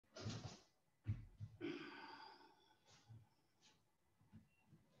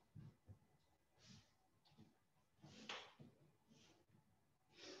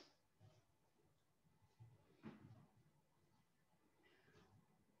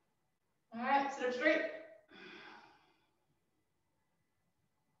back, sit up straight.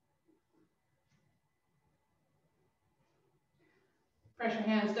 Press your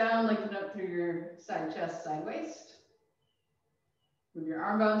hands down, lengthen up through your side chest, side waist. Move your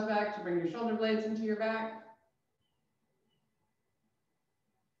arm bones back to bring your shoulder blades into your back.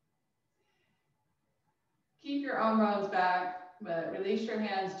 Keep your arm bones back, but release your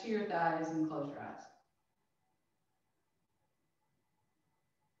hands to your thighs and close your eyes.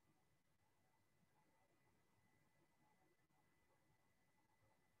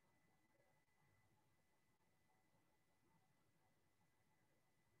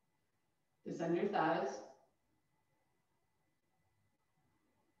 Descend your thighs.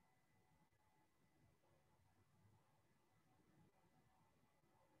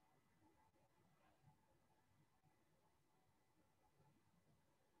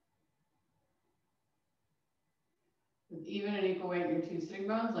 With even and equal weight in your two sitting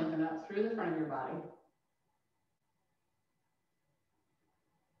bones, lengthen up through the front of your body.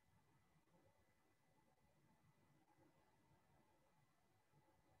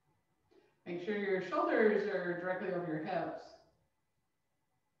 Make sure your shoulders are directly over your hips.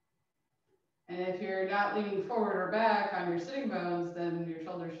 And if you're not leaning forward or back on your sitting bones, then your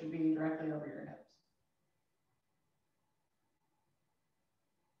shoulders should be directly over your hips.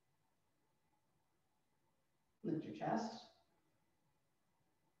 Lift your chest.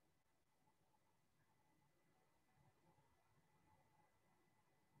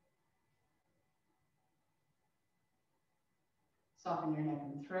 Soften your neck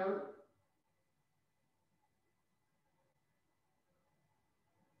and throat.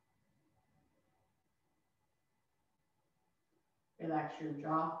 Relax your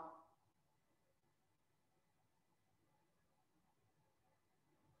jaw.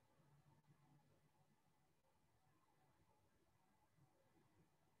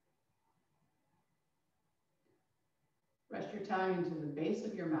 Rest your tongue into the base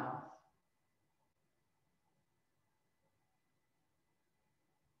of your mouth.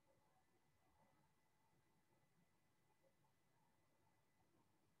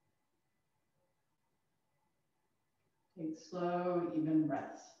 Take slow, even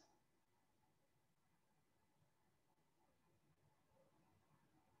breaths.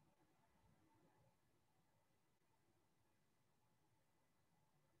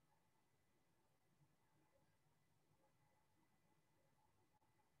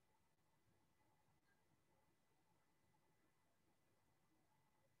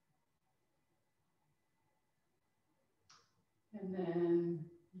 And then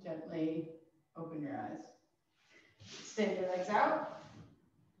gently open your eyes. Extend your legs out.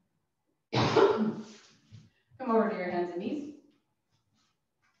 Come over to your hands and knees.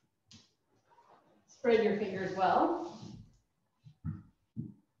 Spread your fingers well.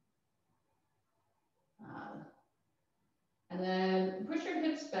 And then push your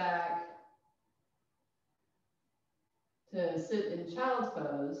hips back to sit in child's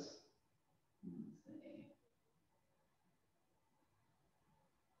pose.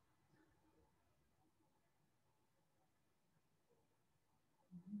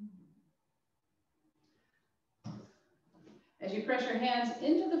 As you press your hands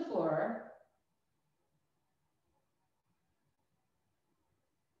into the floor,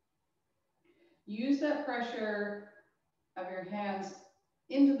 use that pressure of your hands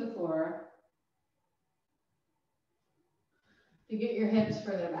into the floor to get your hips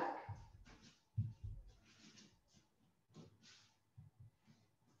further back.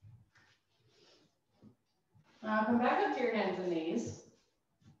 Now come back up to your hands and knees.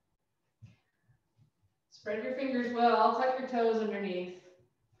 Spread your fingers well, tuck your toes underneath,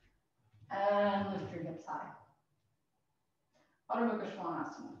 and lift your hips high. Adho Mukha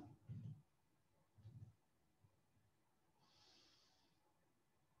Svanasana.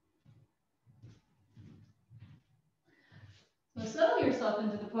 So settle yourself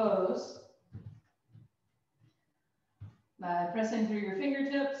into the pose by pressing through your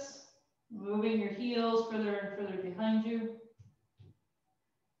fingertips, moving your heels further and further behind you.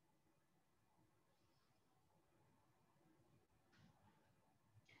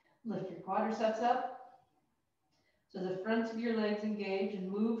 Lift your quadriceps up so the fronts of your legs engage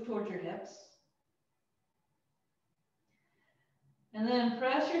and move towards your hips. And then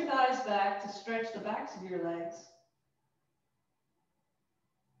press your thighs back to stretch the backs of your legs.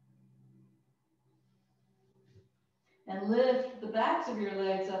 And lift the backs of your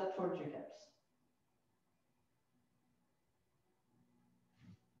legs up towards your hips.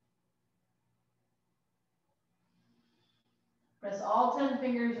 Press all 10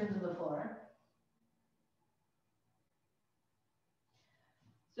 fingers into the floor.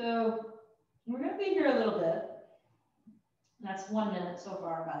 So We're going to be here a little bit. That's 1 minute so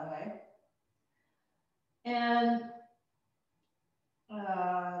far, by the way. And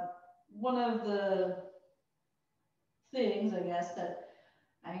one of the things, I guess, that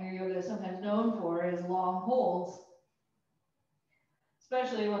Iyengar yoga is sometimes known for is long holds,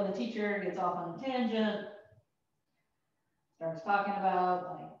 especially when the teacher gets off on a tangent, starts talking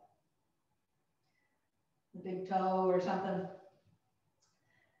about like the big toe or something,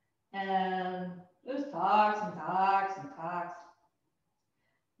 and just talks and talks and talks,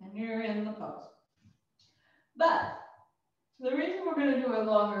 and you're in the pose. But the reason we're going to do a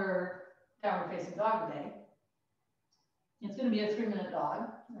longer downward facing dog today, it's going to be a 3-minute dog,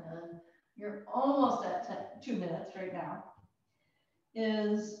 and you're almost at 2 minutes right now,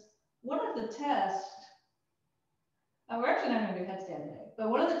 is one of the tests. We're actually not going to do headstand today, but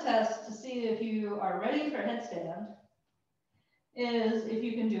one of the tests to see if you are ready for headstand is if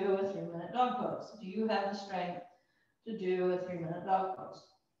you can do a 3-minute dog pose. Do you have the strength to do a 3-minute dog pose?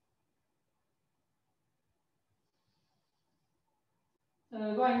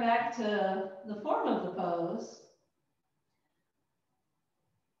 So going back to the form of the pose,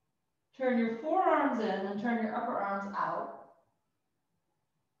 turn your forearms in and turn your upper arms out.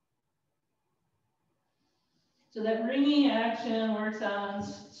 So that ringing action works on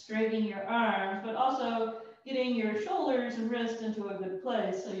straightening your arms, but also getting your shoulders and wrists into a good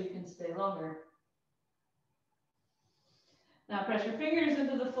place so you can stay longer. Now press your fingers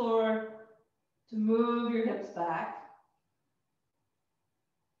into the floor to move your hips back.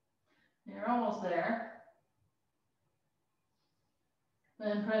 You're almost there.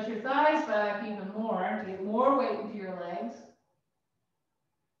 Then press your thighs back even more to get more weight into your legs.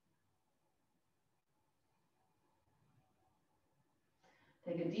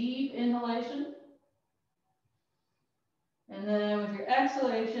 Take a deep inhalation. And then with your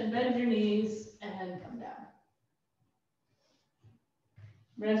exhalation, bend your knees and come down.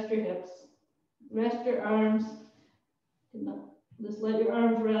 Rest your hips. Rest your arms. Just let your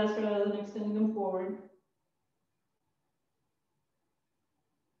arms rest rather than extending them forward.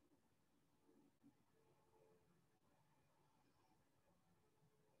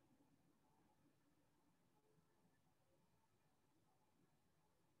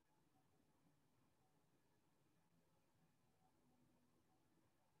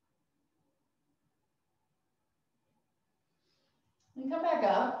 And come back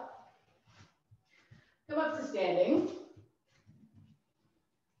up. Come up to standing.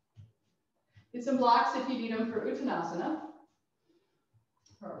 Get some blocks if you need them for Uttanasana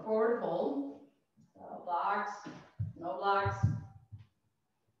or forward fold. Blocks, no blocks.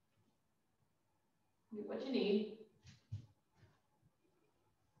 Get what you need.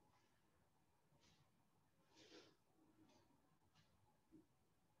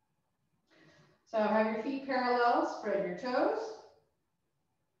 So have your feet parallel, spread your toes.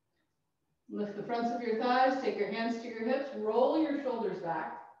 Lift the fronts of your thighs, take your hands to your hips, roll your shoulders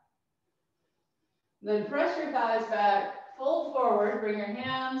back. Then press your thighs back, fold forward, bring your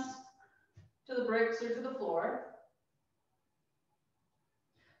hands to the bricks or to the floor.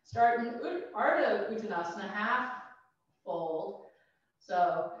 Start in Ardha Uttanasana, half fold.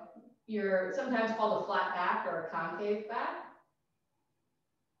 So you're sometimes called a flat back or a concave back.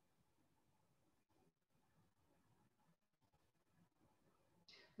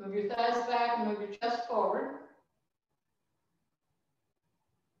 Move your thighs back and move your chest forward.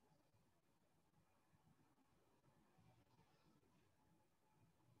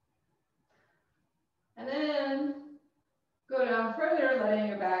 And then go down further, letting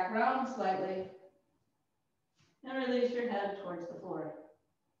your back round slightly. And release your head towards the floor.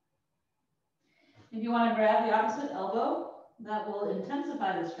 If you want to grab the opposite elbow, that will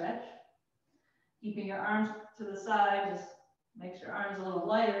intensify the stretch. Keeping your arms to the side just makes your arms a little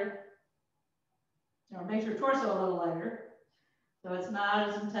lighter, or makes your torso a little lighter, so it's not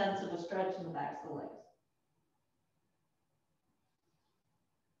as intense of a stretch in the backs of the legs.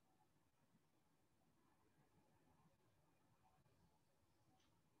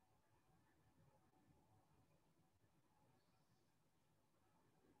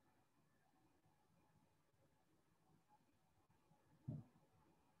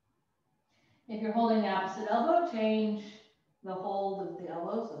 If you're holding the opposite elbow, change the hold of the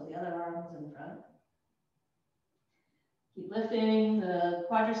elbow, so the other arm is in front. Keep lifting the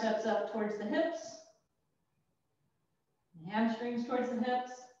quadriceps up towards the hips, the hamstrings towards the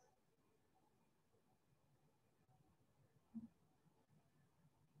hips.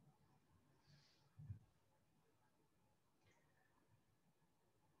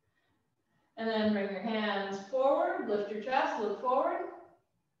 And then bring your hands forward, lift your chest, look forward.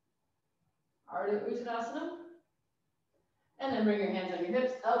 Ardha Uttanasana. And then bring your hands on your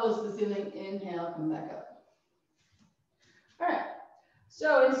hips, elbows to the ceiling. Inhale, come back up. All right.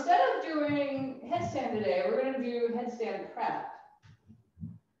 So instead of doing headstand today, we're going to do headstand prep.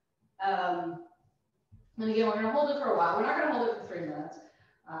 And again, we're going to hold it for a while. We're not going to hold it for 3 minutes.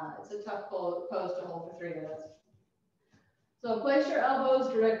 It's a tough pose to hold for 3 minutes. So place your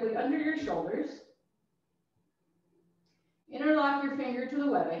elbows directly under your shoulders. Interlock your finger to the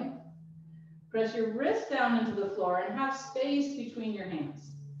webbing. Press your wrist down into the floor and have space between your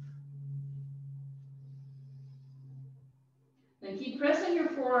hands. Then keep pressing your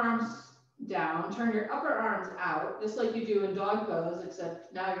forearms down. Turn your upper arms out, just like you do in dog pose,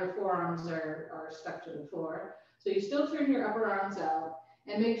 except now your forearms are stuck to the floor. So you still turn your upper arms out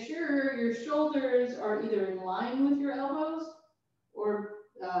and make sure your shoulders are either in line with your elbows or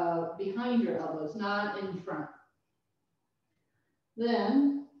behind your elbows, not in front.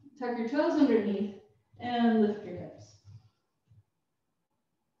 Then tuck your toes underneath and lift your hips.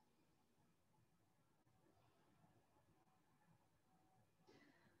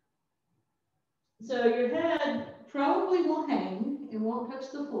 So your head probably will hang, it won't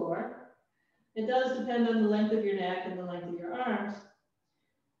touch the floor. It does depend on the length of your neck and the length of your arms.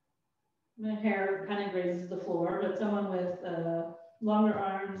 My hair kind of grazes the floor, but someone with longer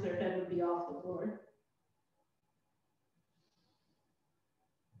arms, their head would be off the floor.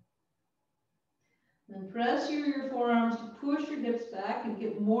 Then press your forearms to push your hips back and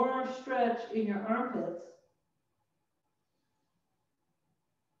get more stretch in your armpits.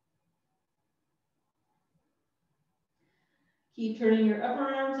 Keep turning your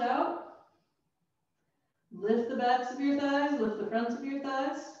upper arms out. Lift the backs of your thighs, lift the fronts of your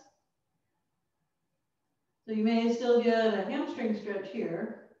thighs. So you may still get a hamstring stretch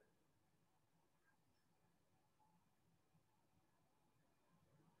here.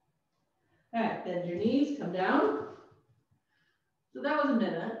 All right, bend your knees, come down. So that was a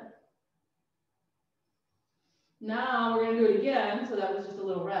minute. Now we're going to do it again. So that was just a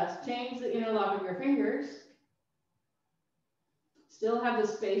little rest. Change the interlock of your fingers. Still have the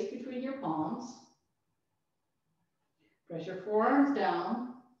space between your palms. Press your forearms down.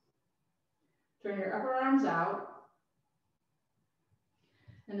 Turn your upper arms out.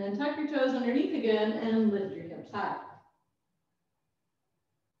 And then tuck your toes underneath again and lift your hips high.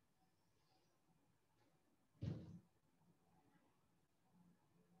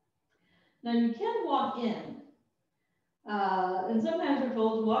 Now you can walk in. And sometimes we're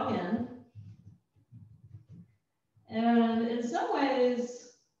told to walk in. And in some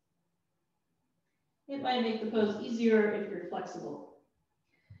ways, it might make the pose easier if you're flexible.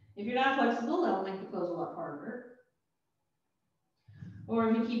 If you're not flexible, that will make the pose a lot harder. Or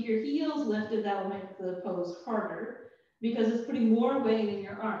if you keep your heels lifted, that will make the pose harder because it's putting more weight in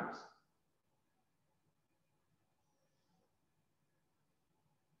your arms.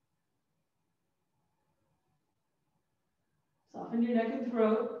 Soften your neck and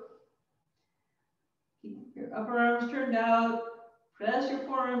throat. Keep your upper arms turned out. Press your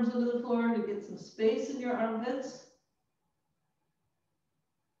forearms into the floor to get some space in your armpits.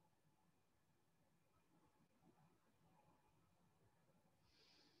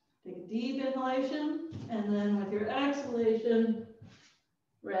 Take a deep inhalation, and then with your exhalation,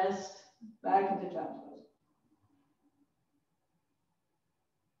 rest back into child's pose.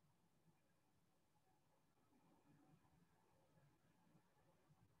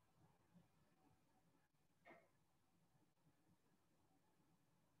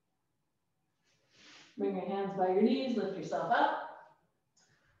 Bring your hands by your knees, lift yourself up.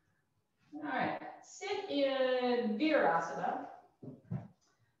 All right, sit in Virasana.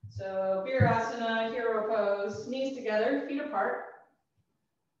 So Virasana, hero pose, knees together, feet apart.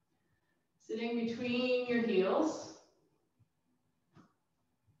 Sitting between your heels.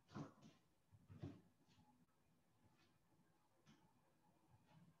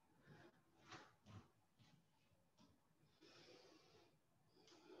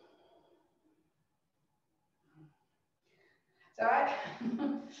 So I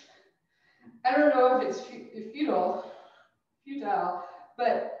don't know if it's futile,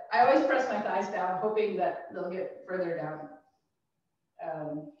 but I always press my thighs down, hoping that they'll get further down.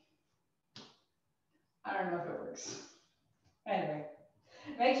 I don't know if it works. Anyway,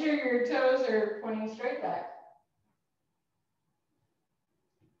 make sure your toes are pointing straight back.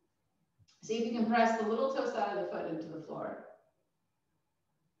 See if you can press the little toe side of the foot into the floor.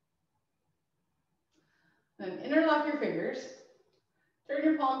 Then interlock your fingers, turn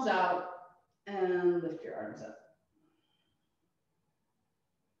your palms out, and lift your arms up.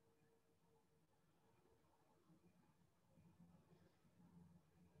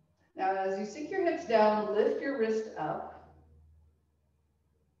 Now Now, as you sink your hips down, lift your wrist up.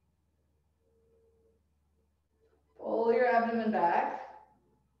 Pull your abdomen back,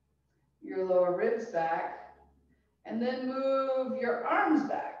 your lower ribs back, and then move your arms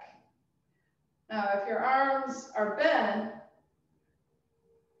back. Now, if your arms are bent,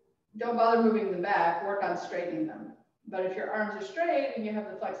 don't bother moving them back, work on straightening them. But if your arms are straight and you have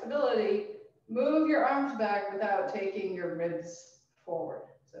the flexibility, move your arms back without taking your ribs forward.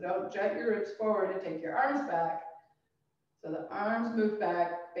 So don't jut your ribs forward and take your arms back. So the arms move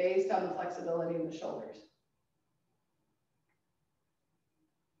back based on the flexibility of the shoulders.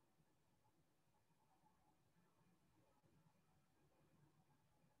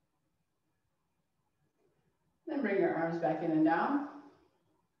 Then bring your arms back in and down.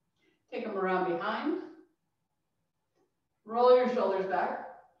 Take them around behind. Roll your shoulders back.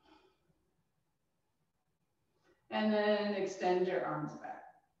 And then extend your arms back.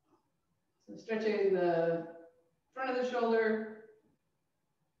 So stretching the front of the shoulder.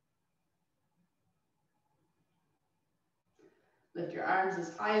 Lift your arms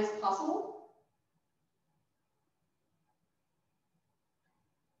as high as possible.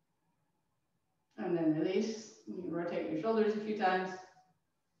 And then release. You can rotate your shoulders a few times.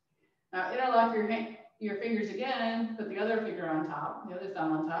 Now interlock your fingers again, put the other finger on top, the other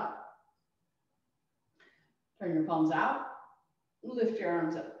thumb on top. Turn your palms out, lift your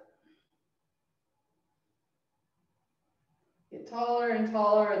arms up. Get taller and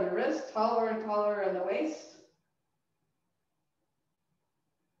taller in the wrist, taller and taller in the waist.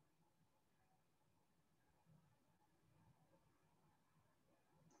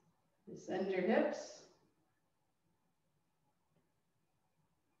 Descend your hips.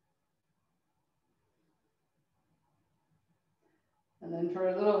 And then for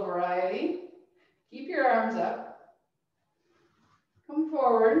a little variety, keep your arms up. Come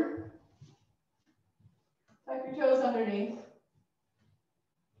forward. Tuck your toes underneath.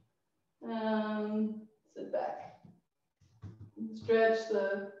 Sit back. Stretch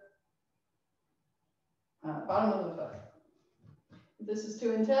the bottom of the foot. If this is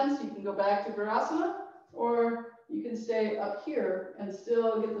too intense, you can go back to Virasana, or you can stay up here and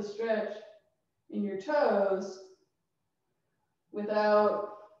still get the stretch in your toes without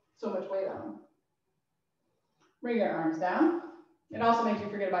so much weight on them. Bring your arms down. It also makes you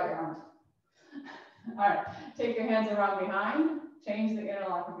forget about your arms. All right, take your hands around behind. Change the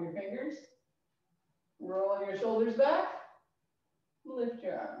interlock of your fingers. Roll your shoulders back. Lift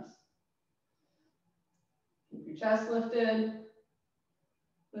your arms. Keep your chest lifted.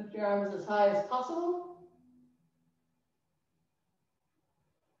 Lift your arms as high as possible.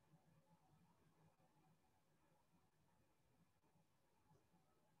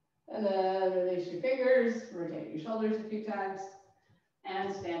 And then release your fingers, rotate your shoulders a few times,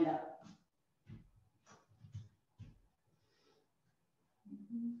 and stand up.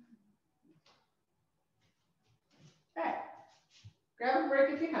 Okay, grab a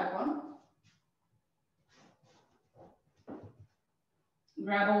break if you have one.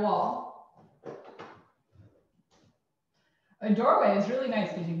 Grab a wall. A doorway is really nice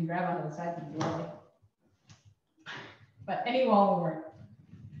because you can grab onto the sides of the doorway. But any wall will work.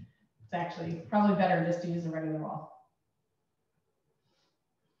 It's actually probably better just to use a regular wall.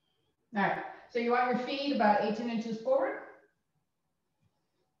 All right, so you want your feet about 18 inches forward.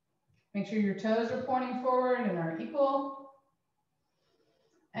 Make sure your toes are pointing forward and are equal.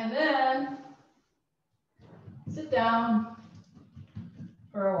 And then sit down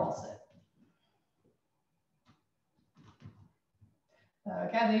for a wall sit.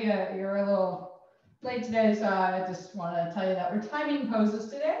 Kathy, you're a little late today, so I just want to tell you that we're timing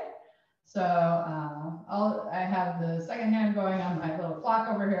poses today. So I have the second hand going on my little clock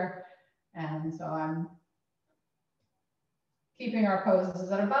over here. And so I'm keeping our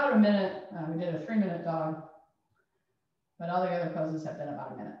poses at about a minute. We did a 3-minute dog, but all the other poses have been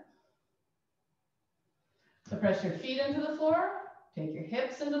about a minute. So press your feet into the floor, take your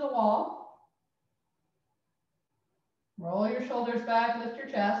hips into the wall, roll your shoulders back, lift your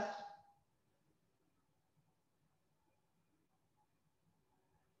chest.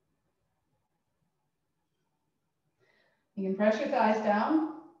 You can press your thighs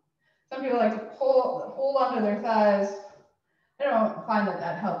down. Some people like to hold onto their thighs. I don't find that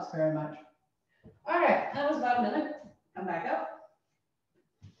that helps very much. All right, that was about a minute. Come back up.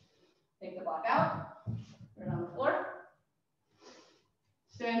 Take the block out. Put it on the floor.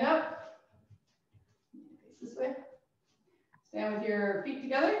 Stand up. Face this way. Stand with your feet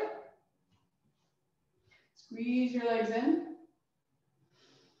together. Squeeze your legs in.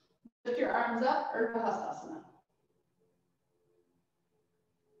 Lift your arms up, Urdhva Hastasana.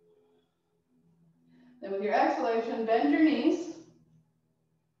 Then with your exhalation, bend your knees.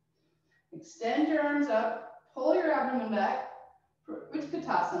 Extend your arms up. Pull your abdomen back for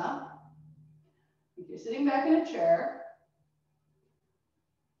Utkatasana. If you're sitting back in a chair,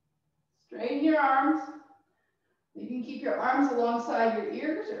 straighten your arms. You can keep your arms alongside your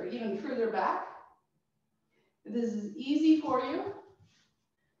ears or even further back. If this is easy for you,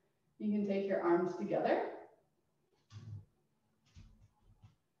 you can take your arms together.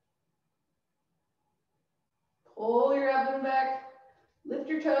 Pull your abdomen back. Lift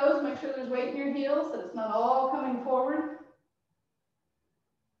your toes. Make sure there's weight in your heels, that it's not all coming forward.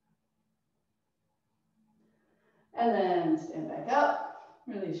 And then stand back up.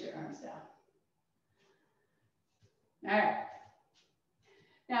 Release your arms down. All right.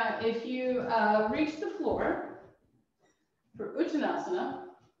 Now, if you reach the floor for Uttanasana,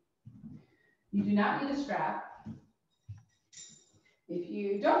 you do not need a strap. If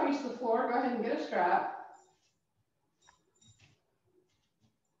you don't reach the floor, go ahead and get a strap.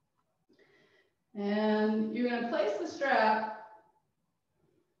 And you're going to place the strap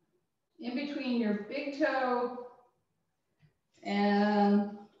in between your big toe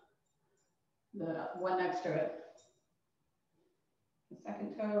and the one next to it. The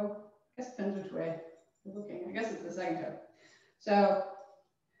second toe, I guess it depends which way you're looking. I guess it's the second toe.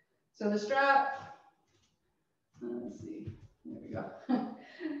 So the strap, let's see, there we go.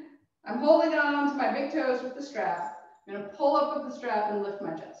 I'm holding on to my big toes with the strap. I'm going to pull up with the strap and lift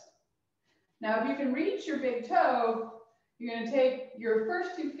my chest. Now, if you can reach your big toe, you're going to take your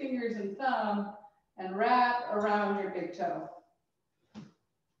first two fingers and thumb and wrap around your big toe,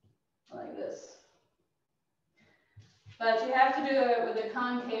 like this. But you have to do it with a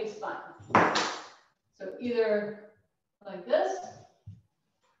concave spine. So either like this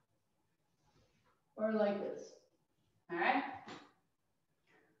or like this. All right?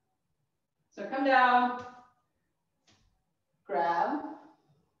 So come down, grab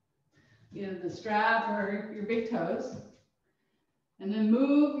either the strap or your big toes, and then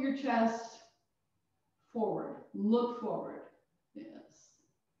move your chest forward. Look forward. Yes.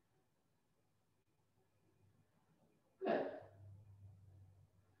 Good.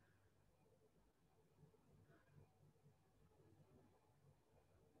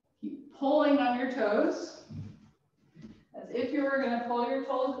 Keep pulling on your toes as if you were going to pull your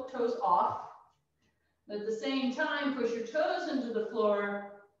toes off. But at the same time, push your toes into the floor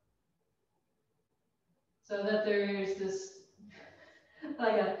so that there's this,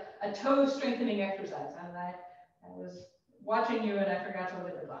 like a toe strengthening exercise. And I was watching you and I forgot to look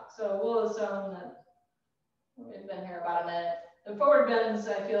at the clock. So we'll assume that we've been here about a minute. The forward bends,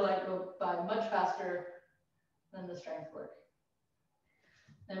 I feel like, go by much faster than the strength work.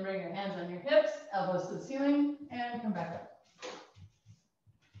 Then bring your hands on your hips, elbows to the ceiling, and come back up.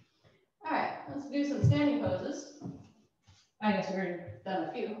 All right, let's do some standing poses. I guess we already done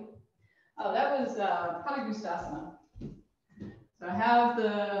a few. Oh, that was Padagustasana. So I have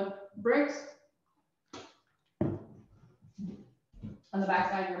the bricks on the back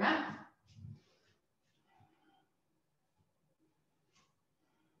side of your mat.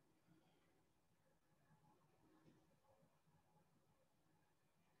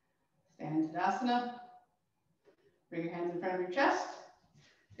 Stand Tadasana. Bring your hands in front of your chest.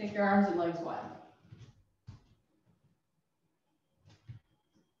 Take your arms and legs wide.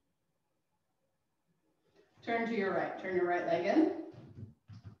 Turn to your right. Turn your right leg in.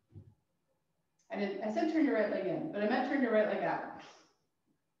 I said turn your right leg in, but I meant turn your right leg out.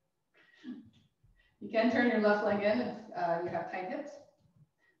 You can turn your left leg in if you have tight hips.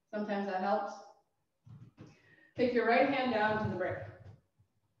 Sometimes that helps. Take your right hand down to the brick.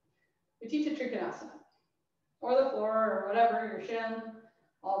 We teach a Trikonasana, or the floor, or whatever, your shin,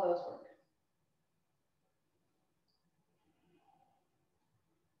 all those work.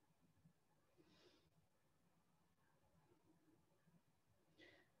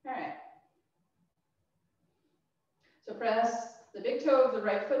 All right. So press the big toe of the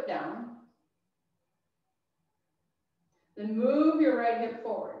right foot down. Then move your right hip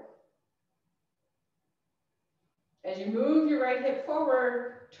forward. As you move your right hip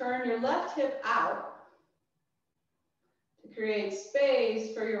forward, turn your left hip out to create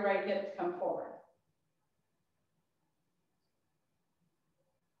space for your right hip to come forward.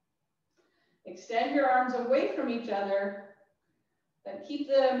 Extend your arms away from each other, but keep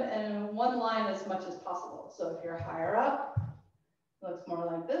them in one line as much as possible. So if you're higher up, it looks more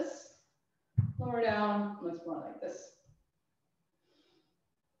like this. Lower down, it looks more like this.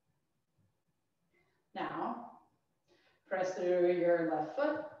 Now, press through your left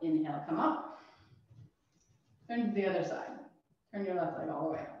foot. Inhale, come up. Turn to the other side. Turn your left leg all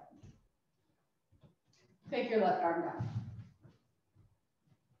the way up. Take your left arm down.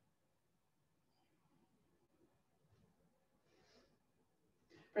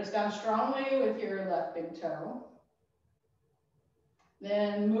 Press down strongly with your left big toe.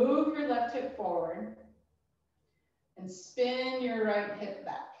 Then move your left hip forward and spin your right hip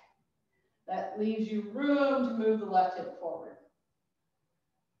back. That leaves you room to move the left hip forward.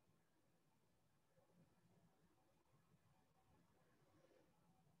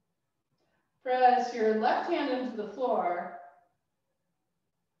 Press your left hand into the floor.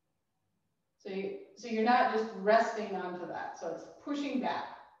 So you're not just resting onto that. So it's pushing back,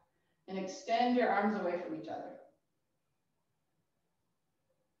 and extend your arms away from each other.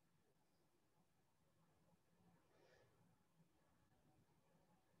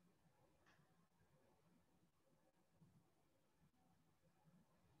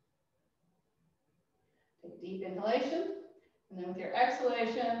 Take deep inhalation, and then with your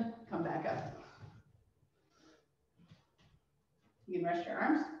exhalation, come back up. You can rest your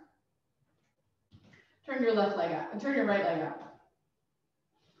arms. Turn your left leg out, and turn your right leg out.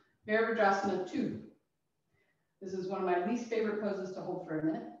 Virabhadrasana 2. This is one of my least favorite poses to hold for a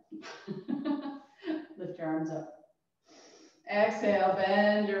minute. Lift your arms up. Exhale,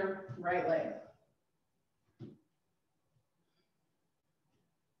 bend your right leg.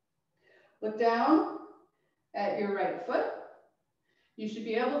 Look down at your right foot. You should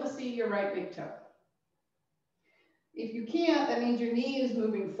be able to see your right big toe. If you can't, that means your knee is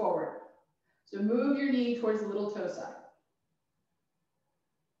moving forward. So move your knee towards the little toe side.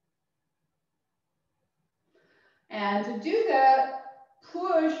 And to do that,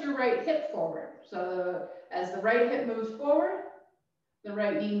 push your right hip forward. So as the right hip moves forward, the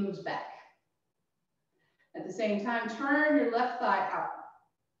right knee moves back. At the same time, turn your left thigh out.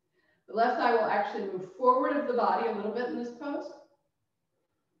 The left thigh will actually move forward of the body a little bit in this pose.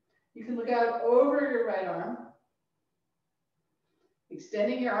 You can look out over your right arm,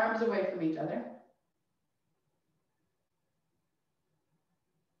 extending your arms away from each other.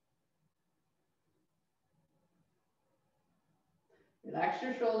 Relax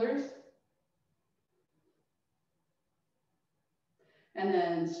your shoulders. And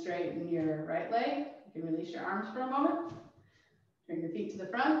then straighten your right leg. You can release your arms for a moment. Turn your feet to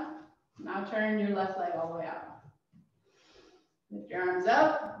the front. Now turn your left leg all the way out. Lift your arms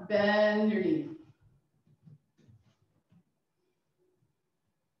up, bend your knee.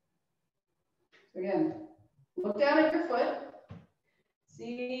 So again, look down at your foot.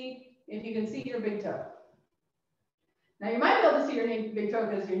 See if you can see your big toe. Now you might be able to see your big toe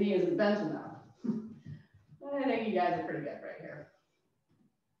because your knee isn't bent enough. I think you guys are pretty good right here.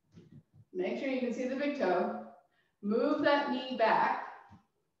 Make sure you can see the big toe. Move that knee back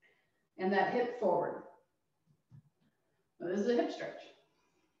and that hip forward. Now this is a hip stretch.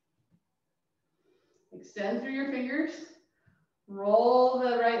 Extend through your fingers. Roll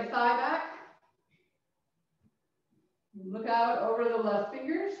the right thigh back. Look out over the left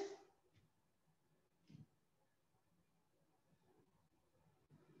fingers.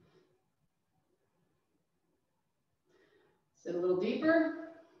 Sit a little deeper.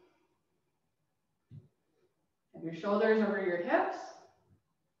 Have your shoulders over your hips.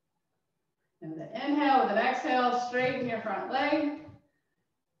 And with an inhale, with an exhale, straighten your front leg.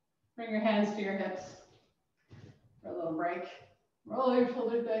 Bring your hands to your hips for a little break. Roll your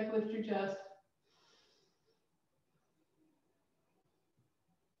shoulders back, lift your chest.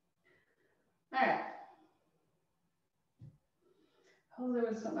 All right. Oh, there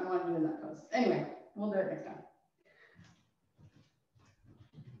was something I wanted to do in that pose. Anyway, we'll do it next time.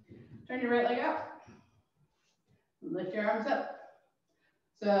 Turn your right leg out. Lift your arms up.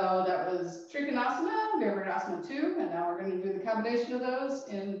 So that was Trikonasana, Virabhadrasana 2, and now we're going to do the combination of those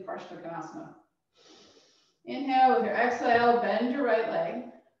in Parshvakonasana. Inhale, with your exhale, bend your right leg.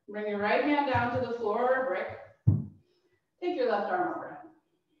 Bring your right hand down to the floor or a brick. Take your left arm over.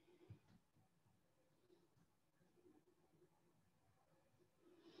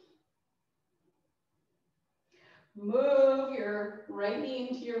 Move your right knee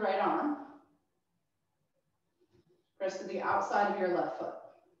into your right arm. Press to the outside of your left foot.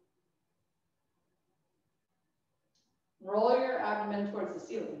 Roll your abdomen towards the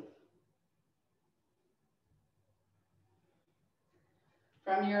ceiling.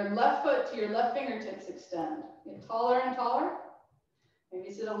 From your left foot to your left fingertips extend. Get taller and taller.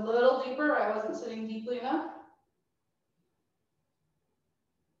 Maybe sit a little deeper. I wasn't sitting deeply enough.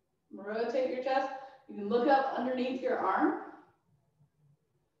 Rotate your chest. You can look up underneath your arm.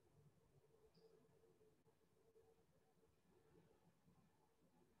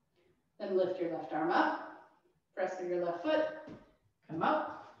 Then lift your left arm up. Press through your left foot. Come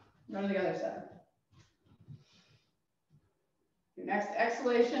up. Go to the other side. next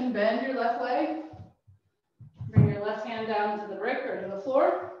exhalation, bend your left leg. Bring your left hand down to the brick or to the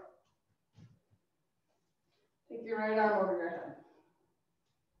floor. Take your right arm over your head.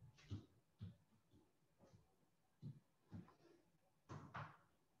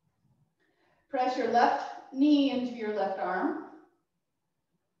 Press your left knee into your left arm.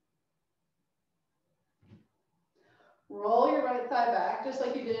 Roll your right thigh back, just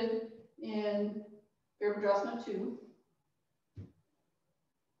like you did in Virabhadrasana 2.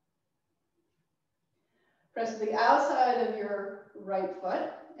 Press the outside of your right foot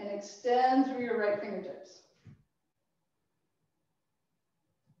and extend through your right fingertips.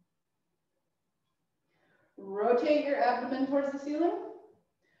 Rotate your abdomen towards the ceiling.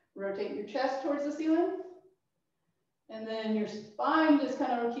 Rotate your chest towards the ceiling. And then your spine just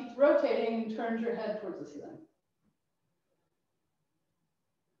kind of keeps rotating and turns your head towards the ceiling.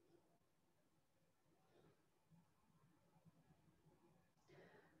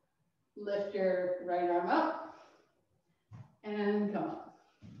 Lift your right arm up and come up.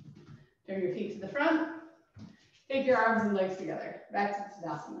 Turn your feet to the front. Take your arms and legs together. Back to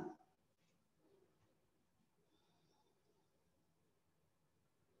Tadasana.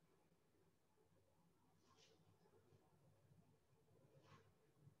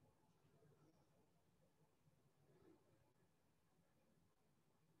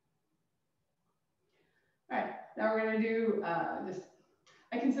 All right, now we're going to do this.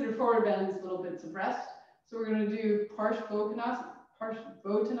 I consider forward bends little bits of rest. So we're going to do Parshvottanasana.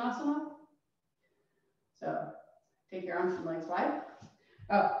 So take your arms and legs wide.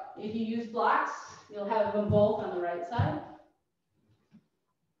 Oh, if you use blocks, you'll have them both on the right side.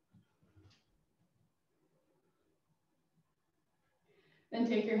 Then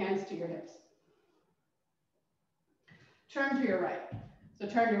take your hands to your hips. Turn to your right. So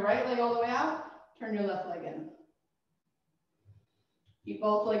turn your right leg all the way out. Turn your left leg in. Keep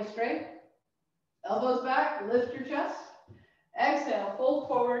both legs straight. Elbows back, lift your chest. Exhale, fold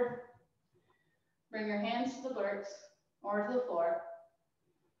forward. Bring your hands to the bricks or to the floor.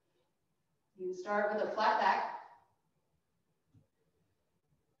 You can start with a flat back.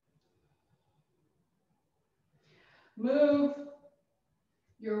 Move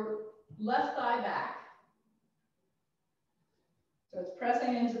your left thigh back. So it's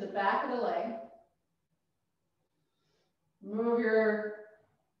pressing into the back of the leg. Move your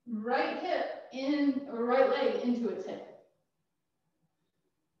right hip in, or right leg into its hip.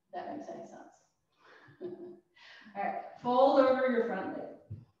 If that makes any sense. All right, fold over your front leg.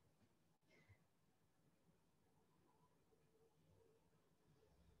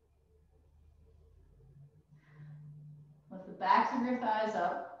 Lift the backs of your thighs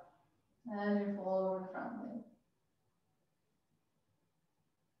up, and you fold over the front leg.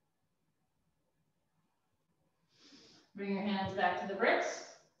 Bring your hands back to the bricks.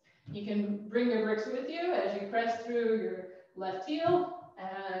 You can bring your bricks with you as you press through your left heel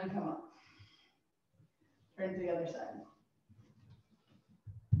and come up. Turn to the other side.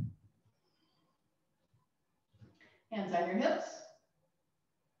 Hands on your hips.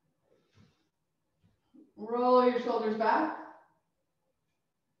 Roll your shoulders back.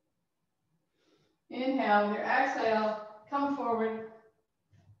 Inhale, with your exhale, come forward.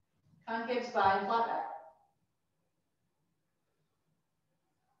 Concave spine, flat back.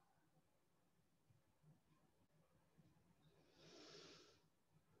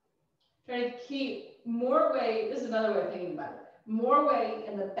 Try to keep more weight. This is another way of thinking about it. More weight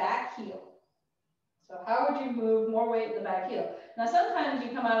in the back heel. So how would you move more weight in the back heel? Now, sometimes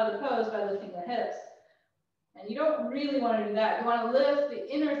you come out of the pose by lifting the hips. And you don't really want to do that. You want to lift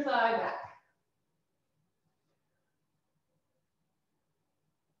the inner thigh back.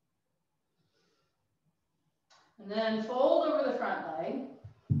 And then fold over the front leg.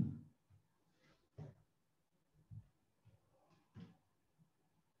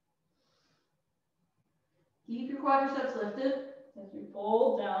 Keep your quadriceps lifted as you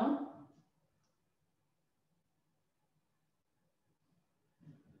fold down.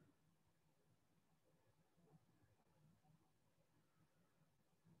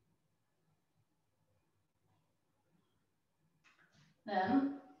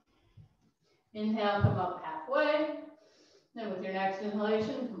 Then inhale, come up halfway. Then with your next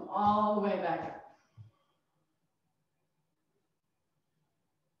inhalation, come all the way back up.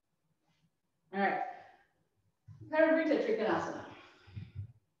 All right. Parivrtta Trikonasana.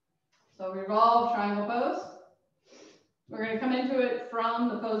 So revolve triangle pose. We're going to come into it from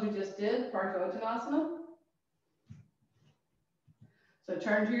the pose we just did, Parshvottanasana. So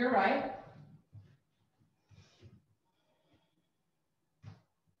turn to your right.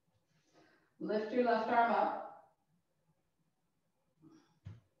 Lift your left arm up.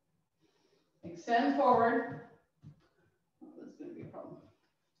 Extend forward. Oh, that's going to be a problem.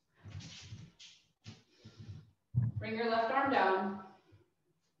 Bring your left arm down.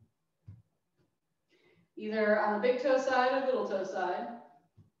 Either on the big toe side or little toe side.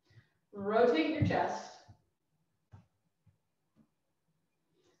 Rotate your chest.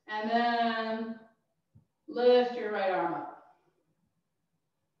 And then lift your right arm up.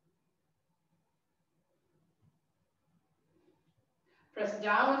 Press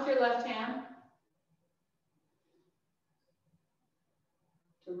down with your left hand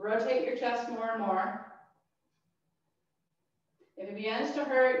to rotate your chest more and more. If it begins to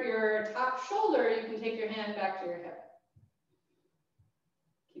hurt your top shoulder, you can take your hand back to your hip.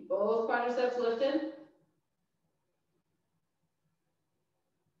 Keep both quadriceps lifted.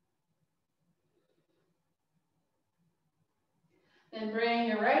 Then bring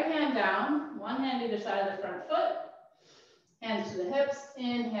your right hand down, one hand either side of the front foot, hands to the hips,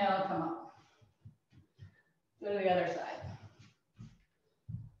 inhale, come up. Go to the other side.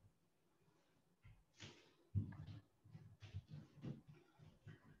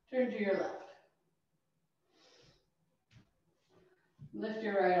 Turn to your left. Lift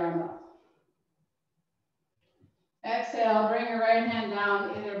your right arm up. Exhale, bring your right hand down,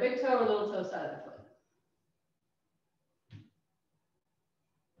 either big toe or little toe side of the foot.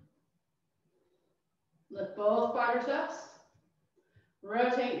 Lift both quadriceps.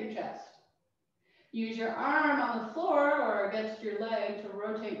 Rotate your chest. Use your arm on the floor or against your leg to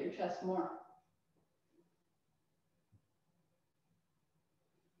rotate your chest more.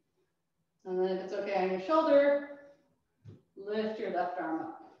 And then if it's okay on your shoulder, lift your left arm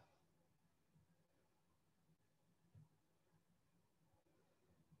up.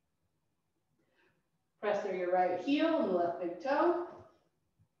 Press through your right heel and the left big toe.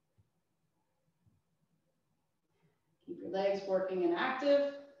 Keep your legs working and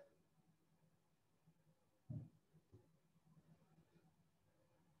active.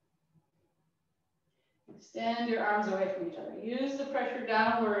 Extend your arms away from each other. Use the pressure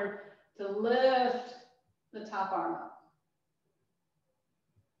downward to lift the top arm up.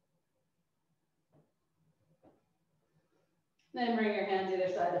 Then bring your hands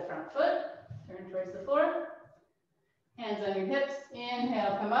either side of the front foot. Turn towards the floor. Hands on your hips.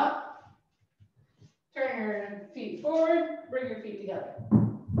 Inhale, come up. Turn your feet forward. Bring your feet together.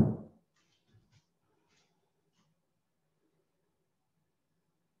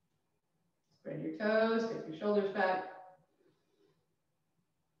 Spread your toes. Take your shoulders back.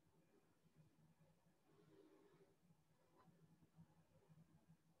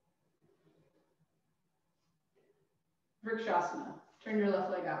 Vrikshasana. Turn your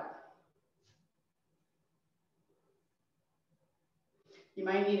left leg out. You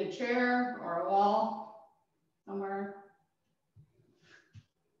might need a chair or a wall somewhere.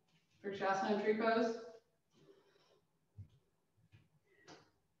 Vrikshasana, tree pose.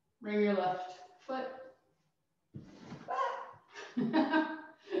 Bring your left foot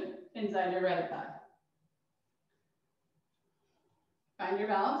inside your right thigh. Find your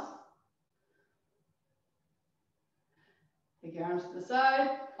balance. Take your arms to the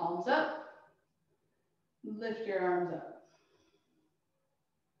side, palms up. Lift your arms up.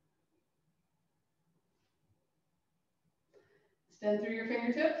 Extend through your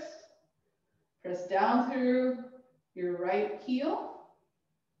fingertips. Press down through your right heel.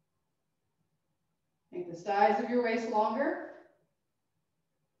 Make the sides of your waist longer.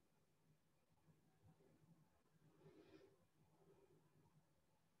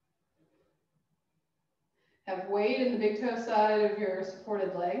 Have weight in the big toe side of your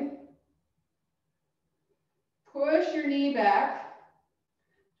supported leg. Push your knee back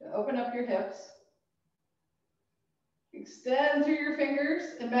to open up your hips. Extend through your fingers.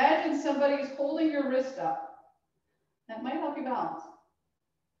 Imagine somebody's holding your wrist up. That might help you balance.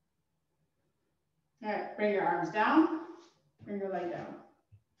 All right, bring your arms down. Bring your leg down.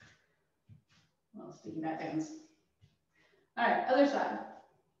 Well, sticky back hands. All right, other side.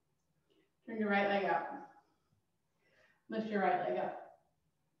 Turn your right leg out. Lift your right leg up.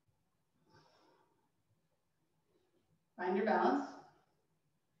 Find your balance.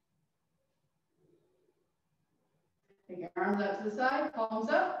 Take your arms out to the side, palms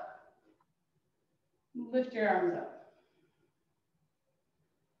up. Lift your arms up.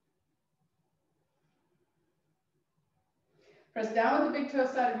 Press down with the big toe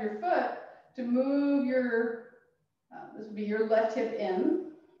side of your foot to move your, this would be your left hip in.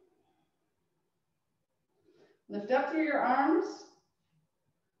 Lift up through your arms.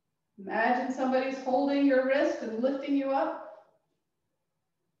 Imagine somebody's holding your wrist and lifting you up.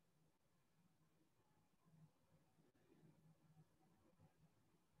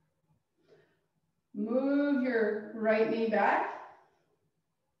 Move your right knee back.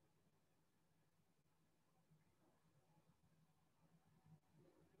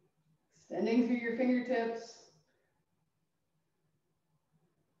 Extending through your fingertips.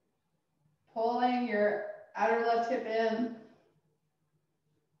 Pulling your outer left hip in.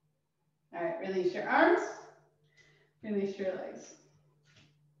 All right, release your arms. Release your legs.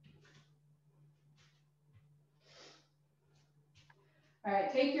 All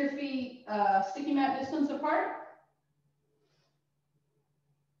right, take your feet sticky mat distance apart.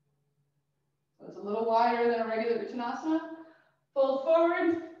 So it's a little wider than a regular Uttanasana. Fold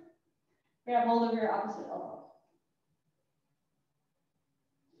forward. Grab hold of your opposite elbow.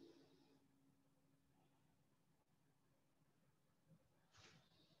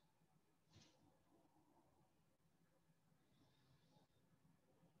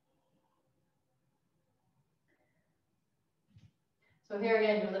 So here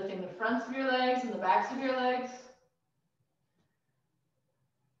again, you're lifting the fronts of your legs and the backs of your legs.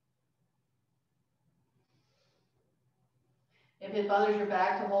 If it bothers your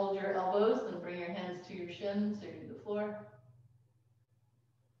back to hold your elbows, then bring your hands to your shins or to the floor.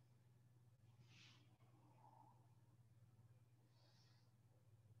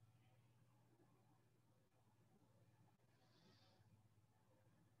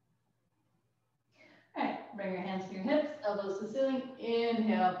 All right, bring your hands to your hips, elbows to the ceiling.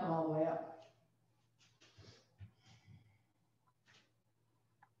 Inhale, come all the way up.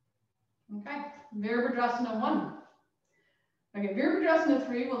 Okay, Virabhadrasana 1. Okay, Virabhadrasana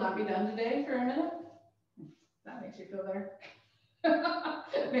 3 will not be done today for a minute. That makes you feel better.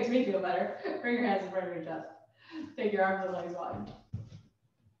 It makes me feel better. Bring your hands in front of your chest. Take your arms and legs wide.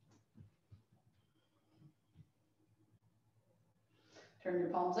 Turn your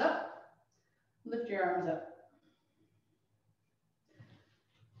palms up. Lift your arms up.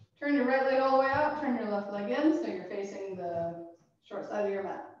 Turn your right leg all the way out. Turn your left leg in so you're facing the short side of your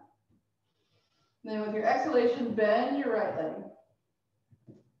mat. And then with your exhalation, bend your right leg.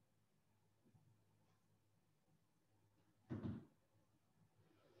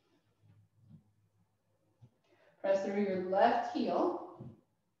 Press through your left heel.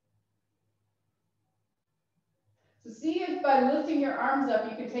 So see if by lifting your arms up,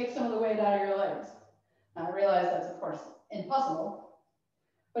 you can take some of the weight out of your legs. Now, I realize that's, of course, impossible,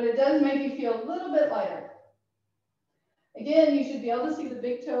 but it does make you feel a little bit lighter. Again, you should be able to see the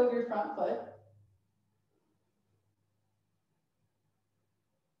big toe of your front foot.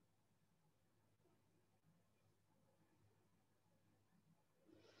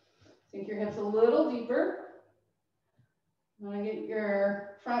 Sink your hips a little deeper. You want to get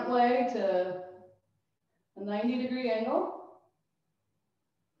your front leg to a 90-degree angle.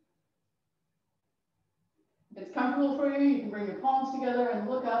 If it's comfortable for you, you can bring your palms together and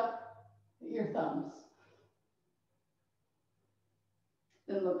look up at your thumbs.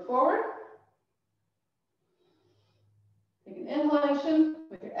 Then look forward. Take an inhalation.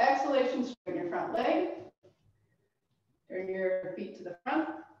 With your exhalation, straighten your front leg. Turn your feet to the front.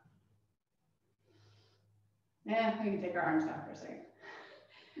 And we can take our arms down for a second.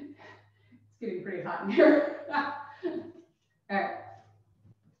 It's getting pretty hot in here. All right.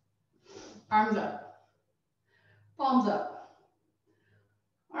 Arms up. Palms up.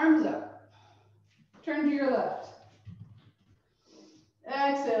 Arms up. Turn to your left.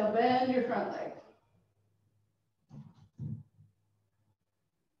 Exhale, bend your front leg.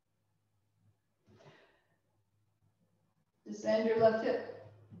 Descend your left hip.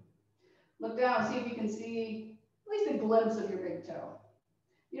 Look down, see if you can see at least a glimpse of your big toe.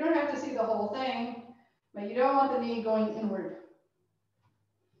 You don't have to see the whole thing, but you don't want the knee going inward.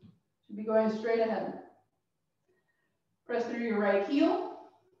 Should be going straight ahead. Press through your right heel.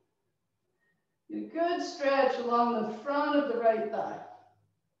 Get a good stretch along the front of the right thigh.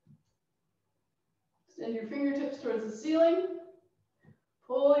 Extend your fingertips towards the ceiling.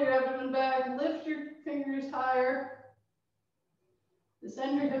 Pull your abdomen back, lift your fingers higher.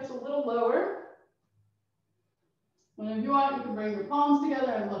 Descend your hips a little lower. Whenever you want, you can bring your palms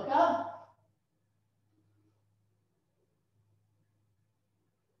together and look up.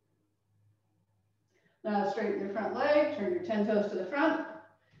 Now straighten your front leg, turn your 10 toes to the front.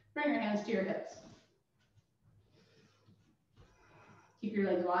 Bring your hands to your hips. Keep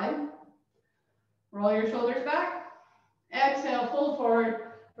your legs wide. Roll your shoulders back. Exhale, fold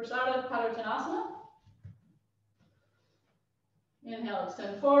forward for Padottanasana. Inhale,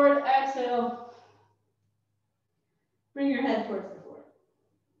 extend forward. Exhale. Bring your head towards the floor.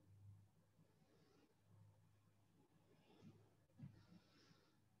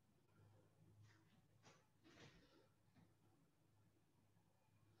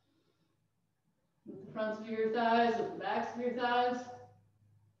 the fronts of your thighs, with the backs of your thighs.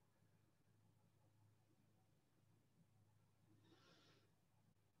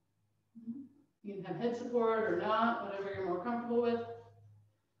 You can have head support or not, whatever you're more comfortable with.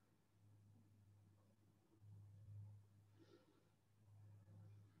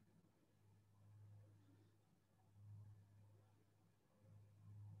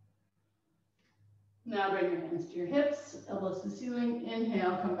 Now bring your hands to your hips, elbows to the ceiling.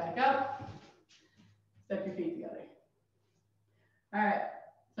 Inhale, come back up. Step your feet together. All right,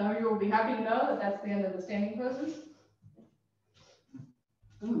 some of you will be happy to know that that's the end of the standing poses.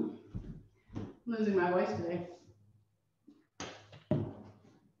 I'm losing my voice today.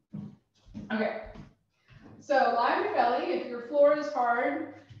 Okay, so lie on your belly. If your floor is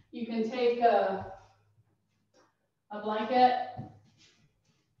hard, you can take a blanket,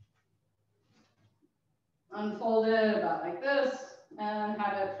 unfold it about like this, and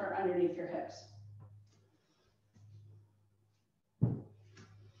have it for underneath your hips.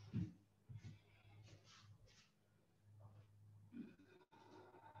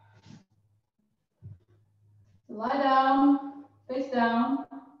 So lie down, face down,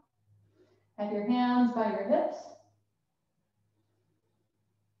 have your hands by your hips.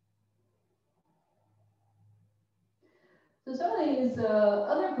 So some of these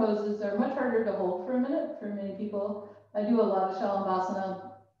other poses are much harder to hold for a minute for many people. I do a lot of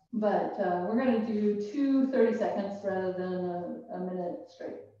Shalabhasana, but we're going to do 2 30 seconds rather than a minute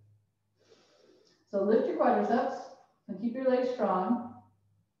straight. So lift your quadriceps and keep your legs strong.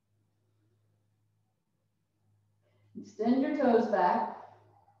 Extend your toes back.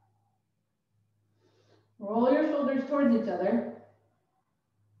 Roll your shoulders towards each other.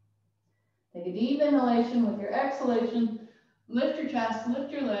 Take a deep inhalation with your exhalation. Lift your chest,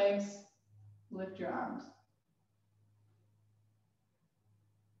 lift your legs, lift your arms.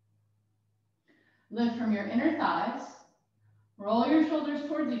 Lift from your inner thighs. Roll your shoulders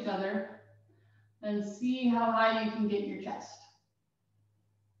towards each other. And see how high you can get your chest.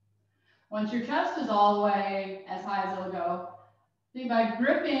 Once your chest is all the way as high as it'll go, see by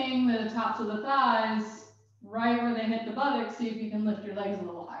gripping the tops of the thighs right where they hit the buttocks, see if you can lift your legs a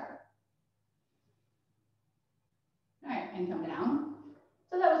little higher. All right, and come down.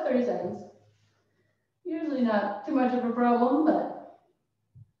 So that was 30 seconds. Usually not too much of a problem, but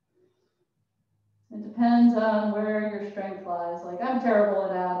it depends on where your strength lies. Like I'm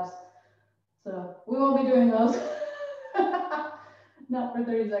terrible at abs, so we won't be doing those. Not for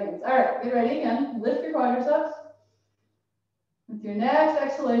 30 seconds. All right, get ready again. Lift your quadriceps. With your next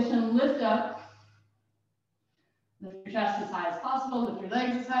exhalation, lift up. Lift your chest as high as possible. Lift your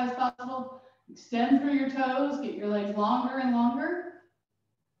legs as high as possible. Extend through your toes. Get your legs longer and longer.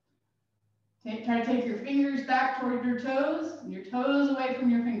 Try to take your fingers back toward your toes and your toes away from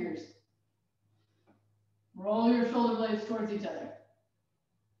your fingers. Roll your shoulder blades towards each other.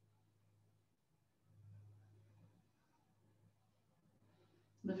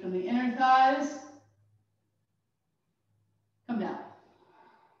 Lift from the inner thighs. Come down.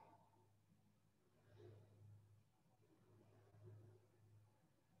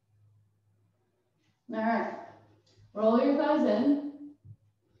 All right. Roll your thighs in.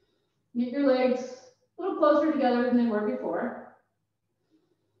 Get your legs a little closer together than they were before.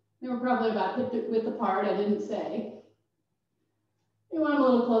 They were probably about hip width apart, I didn't say. You want them a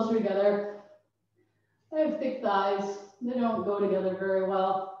little closer together. I have thick thighs. They don't go together very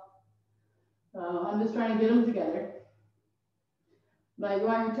well. So I'm just trying to get them together. But you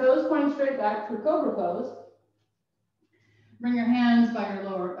want your toes pointing straight back for cobra pose. Bring your hands by your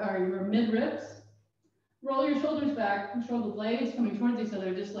lower or your mid ribs. Roll your shoulders back, shoulder blades coming towards each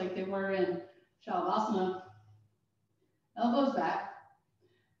other just like they were in Shalabhasana. Elbows back.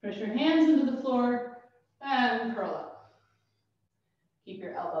 Press your hands into the floor and curl up. Keep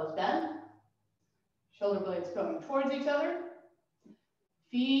your elbows bent. Shoulder blades coming towards each other.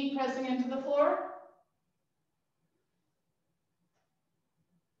 Feet pressing into the floor.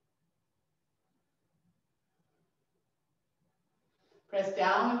 Press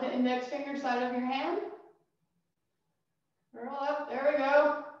down with the index finger side of your hand. Curl up, there we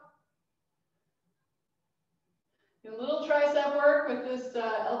go. Do a little tricep work with this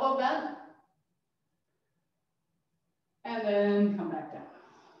elbow bent. And then come back down.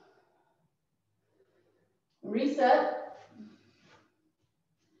 Reset.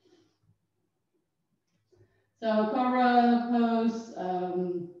 So Cobra pose,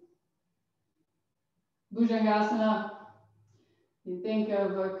 Bhujangasana. You think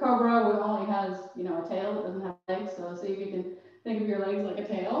of a cobra, which only has, a tail, it doesn't have legs. So see if you can think of your legs like a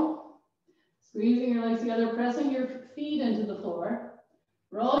tail. Squeezing your legs together, pressing your feet into the floor.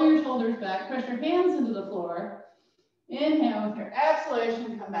 Roll your shoulders back, press your hands into the floor. Inhale with your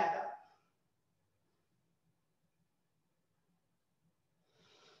exhalation, come back up.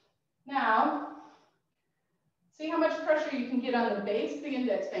 Now, see how much pressure you can get on the base of the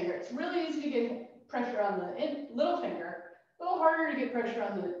index finger. It's really easy to get pressure on the little finger, a little harder to get pressure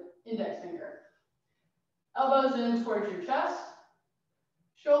on the index finger. Elbows in towards your chest,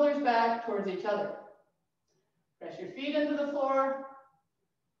 shoulders back towards each other. Press your feet into the floor,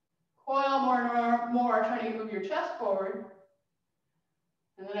 coil more, trying to move your chest forward.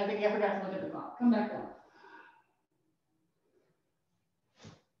 And then I think I forgot to look at the clock. Come back down.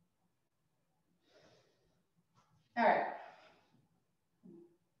 All right.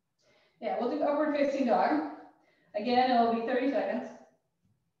 Yeah, we'll do upward facing dog. Again, it'll be 30 seconds.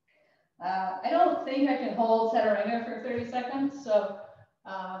 I don't think I can hold chaturanga for 30 seconds, so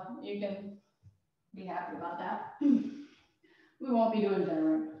you can be happy about that. We won't be doing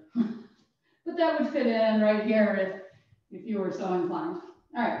chaturanga. But that would fit in right here if you were so inclined.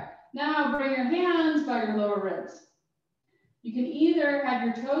 All right, now bring your hands by your lower ribs. You can either have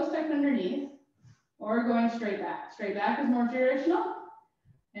your toes tucked underneath or going straight back. Straight back is more traditional.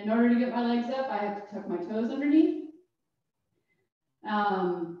 In order to get my legs up, I have to tuck my toes underneath.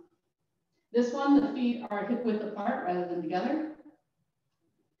 This one, the feet are hip width apart rather than together.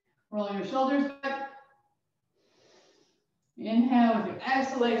 Rolling your shoulders back. Inhale with your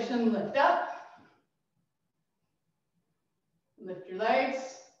exhalation, lift up. Lift your legs.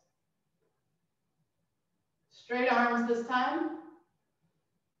 Straight arms this time.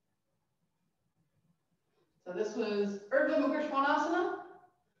 So this was Urdhva Mukha Svanasana.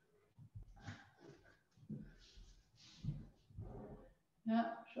 Yeah,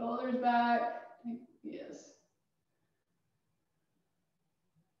 shoulders back. Yes.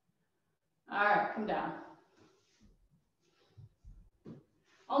 All right, come down.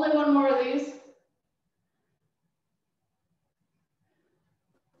 Only one more of these.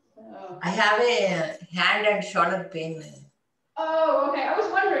 So. I have a hand and shoulder pain. Oh, okay. I was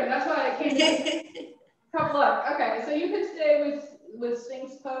wondering. That's why I came to couple up. Okay, so you could stay with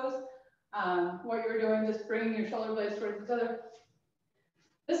Sphinx pose. What you were doing, just bringing your shoulder blades towards each other.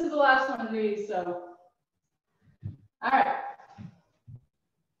 This is the last one of these, so. All right.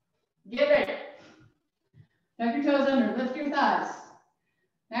 Get ready. Tuck your toes under, lift your thighs.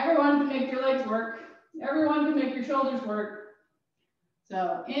 Everyone can make your legs work. Everyone can make your shoulders work.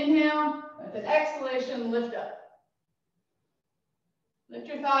 So inhale, with an exhalation, lift up. Lift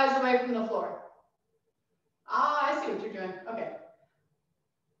your thighs away from the floor. Ah, I see what you're doing. Okay.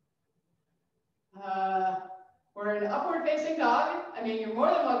 We're in upward facing dog. I mean, you're more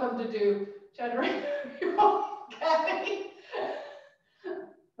than welcome to do chaturanga if you want, Kathy.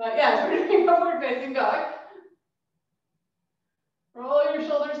 But yes, we're doing upward facing dog. Roll your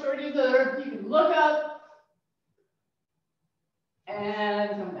shoulders toward each other. You can look up and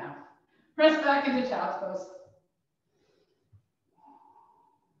come down. Press back into child's pose.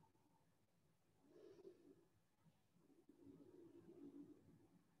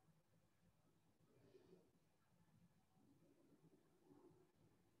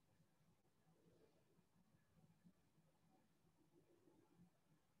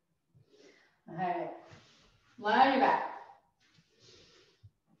 All right, lie on your back.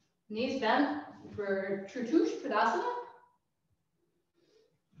 Knees bent for Tritush Padasana.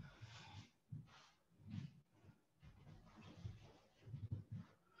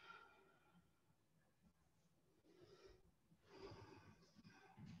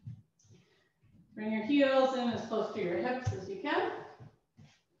 Bring your heels in as close to your hips as you can.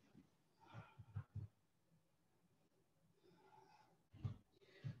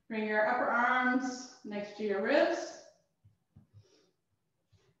 Bring your upper arms next to your ribs.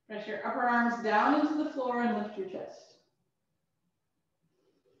 Press your upper arms down into the floor and lift your chest.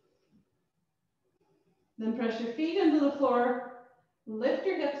 Then press your feet into the floor, lift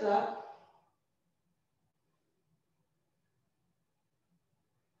your hips up.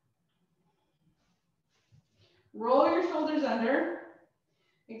 Roll your shoulders under.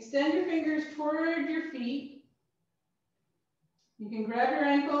 Extend your fingers toward your feet. You can grab your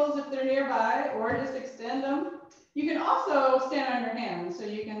ankles if they're nearby or just extend them. You can also stand on your hands, so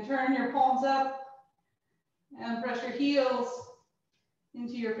you can turn your palms up and press your heels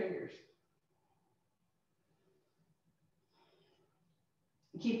into your fingers.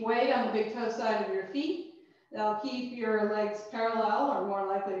 Keep weight on the big toe side of your feet. That'll keep your legs parallel or more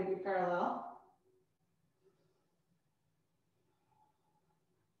likely to be parallel.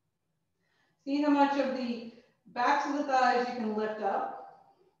 See how much of the backs of the thighs you can lift up.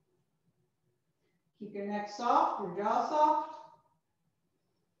 Keep your neck soft, your jaw soft.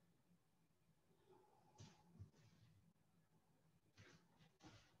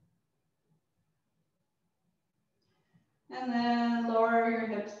 And then lower your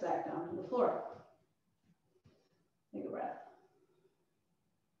hips back down to the floor. Take a breath.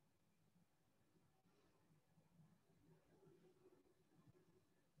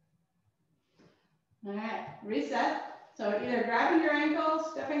 All right, reset. So either grabbing your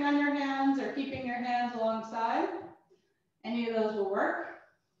ankles, stepping on your hands, or keeping your hands alongside. Any of those will work.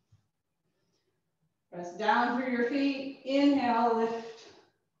 Press down through your feet. Inhale, lift.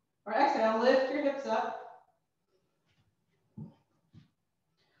 Or exhale, lift your hips up.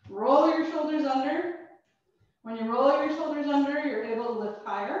 Roll your shoulders under. When you roll your shoulders under, you're able to lift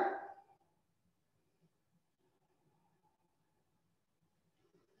higher.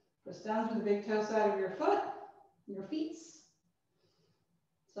 Press down to the big toe side of your foot, your feet.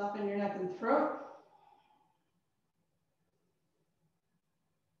 Soften your neck and throat.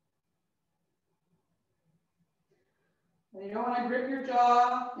 You don't want to grip your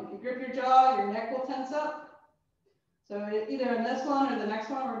jaw. If you grip your jaw, your neck will tense up. So either in this one or the next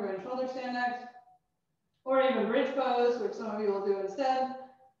one, we're doing shoulder stand next, or even bridge pose, which some of you will do instead.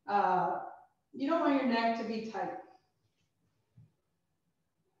 You don't want your neck to be tight.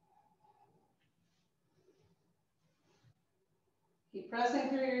 Keep pressing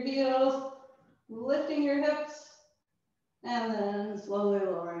through your heels, lifting your hips, and then slowly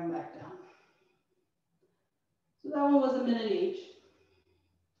lowering back down. So that one was a minute each.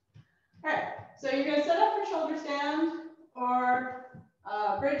 All right, so you're gonna set up for shoulder stand or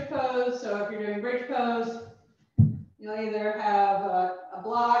bridge pose. So if you're doing bridge pose, you'll either have a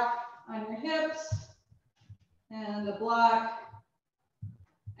block on your hips and a block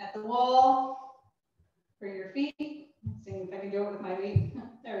at the wall for your feet. Let's see if I can do it with my feet.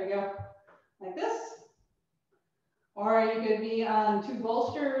 There we go, like this. Or you could be on two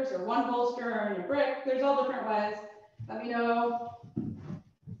bolsters or one bolster and a brick. There's all different ways. Let me know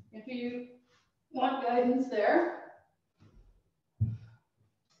if you want guidance there.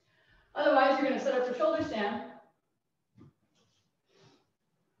 Otherwise, you're going to set up for shoulder stand.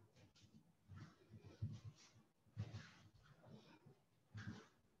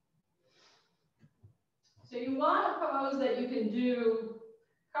 So you want a pose that you can do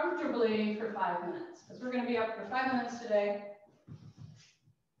comfortably for 5 minutes, because we're going to be up for 5 minutes today.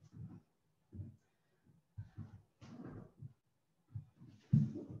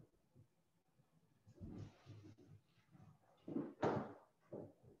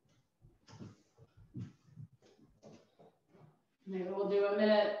 Maybe we'll do a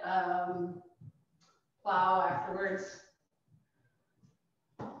minute plow afterwards.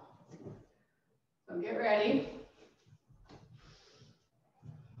 So get ready.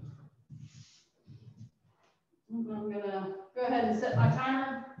 I'm gonna go ahead and set my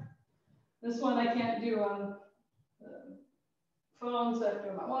timer. This one I can't do on the phone, so I have to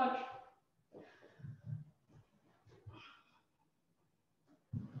do my watch.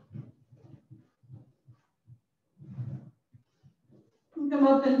 Come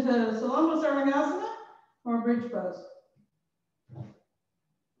up into Salamba Sarvangasana or bridge pose.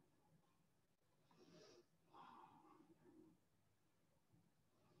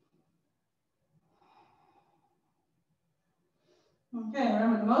 Okay,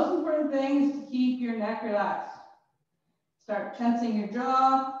 remember the most important thing is to keep your neck relaxed. Start tensing your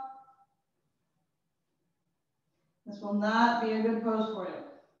jaw. This will not be a good pose for you.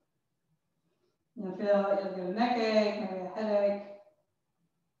 You'll feel like you'll get a neck ache, maybe a headache.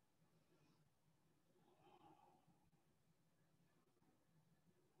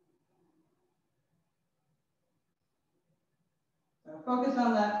 So focus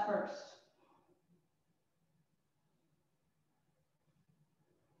on that first.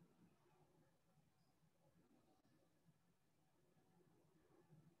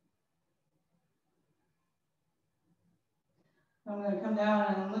 I'm going to come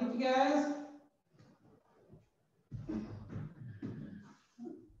down and look at you guys.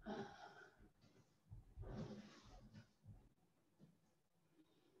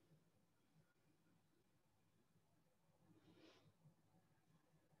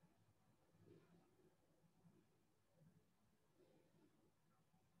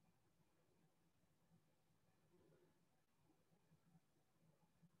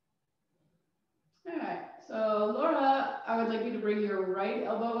 All right, so Laura, I would like you to bring your right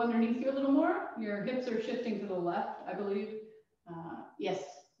elbow underneath you a little more. Your hips are shifting to the left, I believe. Yes,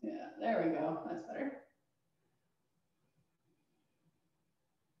 yeah, there we go, that's better.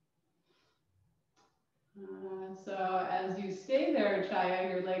 So as you stay there, Chaya,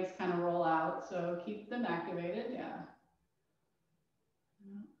 your legs kind of roll out, so keep them activated, yeah.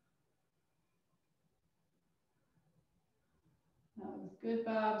 That was good,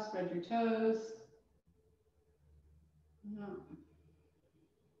 Bob, spread your toes.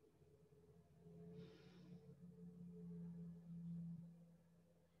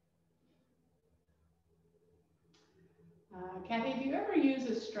 Kathy, do you ever use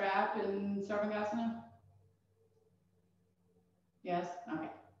a strap in Sarvangasana? Yes? Okay.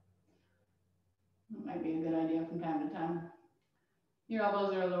 That might be a good idea from time to time. Your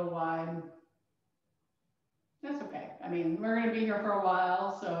elbows are a little wide. That's okay. I mean, we're going to be here for a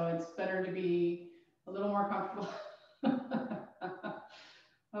while, so it's better to be a little more comfortable.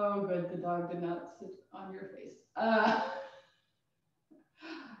 Oh, good. The dog did not sit on your face.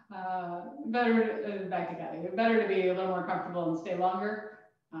 Better, back to Kathy. Better to be a little more comfortable and stay longer.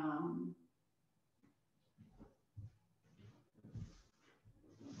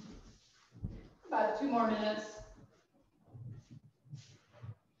 About 2 more minutes.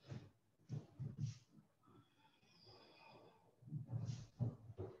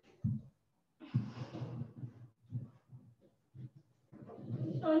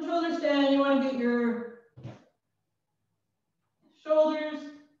 So in shoulder stand, you want to get your shoulders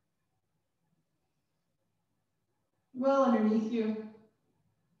well underneath you.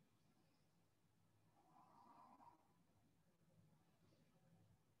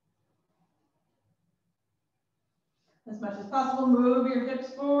 As much as possible, move your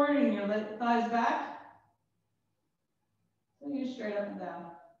hips forward and your thighs back. So you're straight up and down.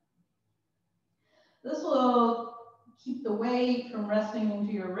 This will keep the weight from resting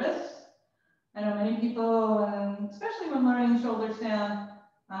into your wrists. I know many people, and especially when learning shoulder stand,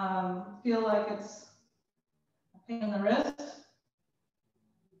 feel like it's a pain in the wrist.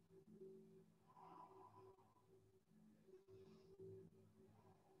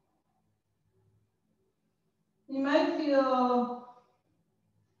 You might feel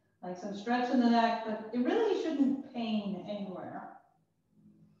like some stretch in the neck, but it really shouldn't pain anywhere.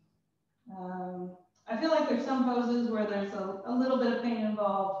 I feel like there's some poses where there's a little bit of pain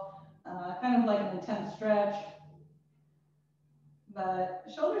involved, kind of like an intense stretch, but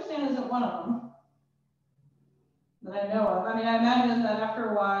shoulder stand isn't one of them that I know of. I mean, I imagine that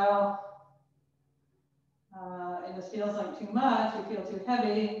after a while, it just feels like too much, you feel too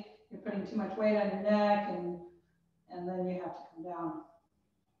heavy, you're putting too much weight on your neck, and then you have to come down.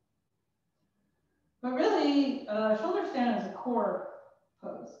 But really, shoulder stand is a core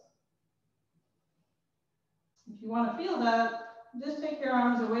pose. If you want to feel that, just take your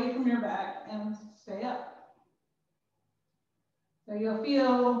arms away from your back and stay up. So you'll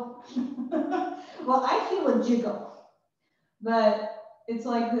feel, well, I feel a jiggle, but it's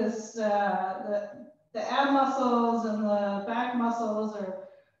like this, the ab muscles and the back muscles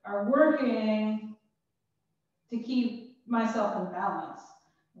are working to keep myself in balance.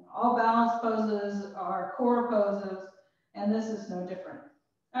 All balance poses are core poses, and this is no different.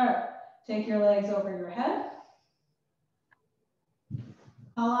 All right, take your legs over your head.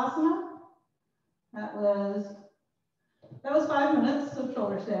 Halasana. That was 5 minutes of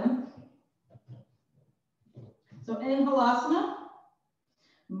shoulder stand. So in Halasana,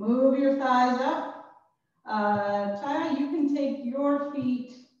 move your thighs up. Taya, you can take your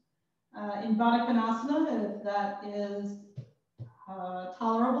feet in Baddha Konasana if that is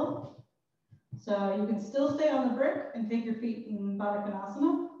tolerable. So you can still stay on the brick and take your feet in Baddha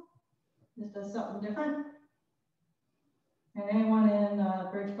Konasana. This does something different. And anyone in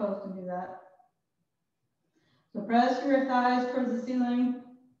bridge pose can do that. So press your thighs towards the ceiling.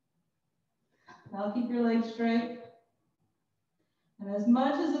 Now keep your legs straight. And as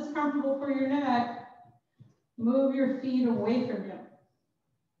much as it's comfortable for your neck, move your feet away from you.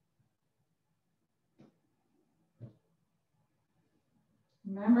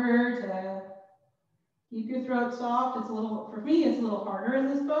 Remember to keep your throat soft. It's a little, for me, it's a little harder in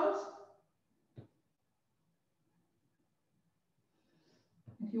this pose.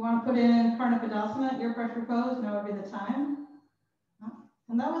 If you want to put in Karna Padasana, your pressure pose, now would be the time.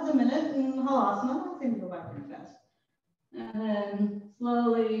 And that was a minute in Halasana. I think we'll go back pretty fast. And then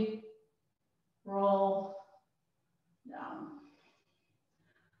slowly roll down.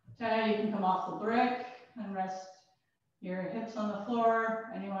 Taya, you can come off the brick and rest your hips on the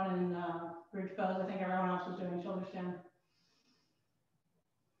floor. Anyone in bridge pose, I think everyone else was doing shoulder stand.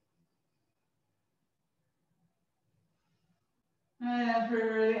 And for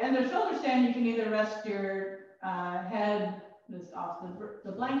the end of shoulder stand, you can either rest your head just off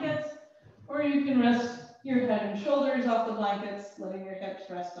the blankets, or you can rest your head and shoulders off the blankets, letting your hips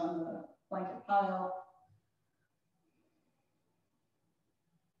rest on the blanket pile.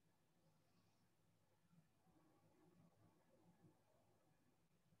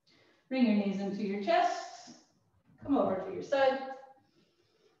 Bring your knees into your chest. Come over to your side.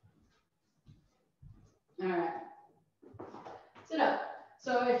 All right. sit up.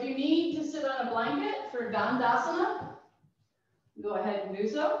 So if you need to sit on a blanket for Dandasana, go ahead and do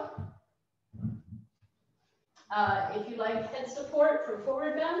so. If you like head support for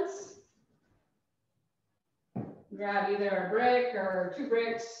forward bends, grab either a brick or 2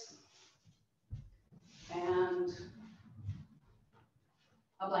 bricks and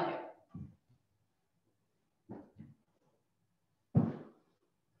a blanket.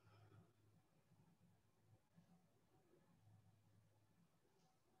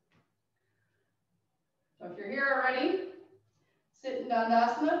 So if you're here already, sit in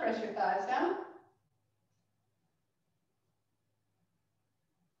Dandasana, press your thighs down.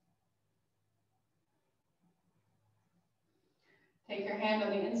 Take your hand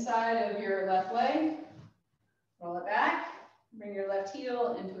on the inside of your left leg, roll it back, bring your left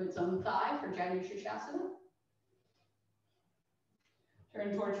heel into its own thigh for Janushirshasana.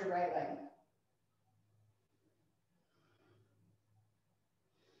 Turn towards your right leg.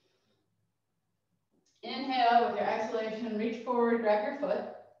 Inhale with your exhalation, reach forward, grab your foot.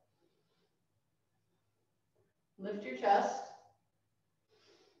 Lift your chest.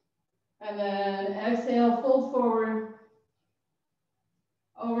 And then exhale, fold forward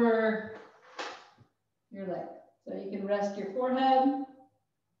over your leg. So you can rest your forehead.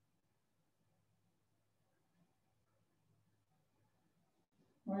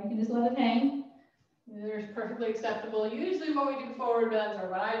 Or you can just let it hang. Either is perfectly acceptable. Usually when we do forward bends, or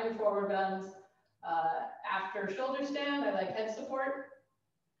when I do forward bends, after shoulder stand, I like head support.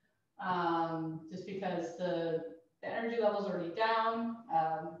 Just because the energy level's already down.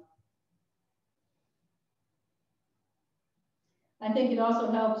 I think it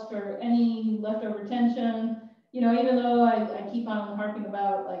also helps for any leftover tension. You know, even though I keep on harping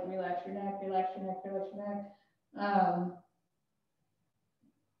about like relax your neck, relax your neck, relax your neck,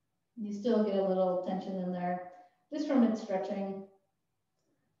 you still get a little tension in there just from it stretching.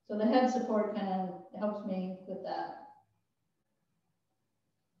 So the head support kind of helps me with that.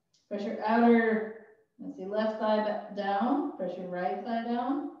 Press your outer, let's see, left thigh down, press your right thigh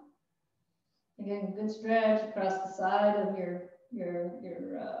down. Again, good stretch across the side of your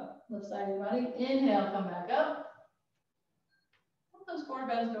left side of your body. Inhale, come back up. Don't those forward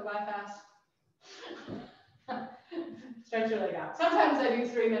bends go by fast? Stretch your leg out. Sometimes I do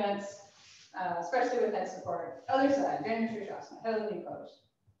 3 minutes, especially with head support. Other side, Janushirshasana, head of the knee pose.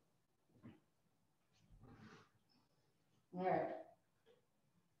 All right.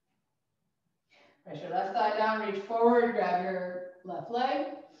 Press your left thigh down, reach forward, grab your left leg.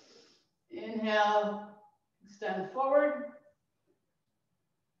 Inhale, extend forward.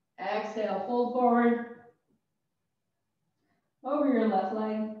 Exhale, fold forward. Over your left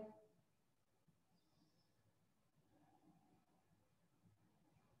leg.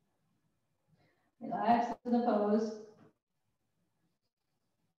 Relax in the pose.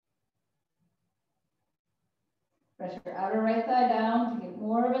 Press your outer right thigh down to get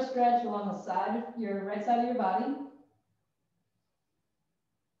more of a stretch along the side of your right side of your body.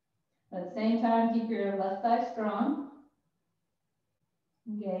 At the same time, keep your left thigh strong,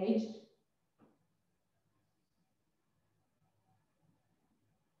 engaged.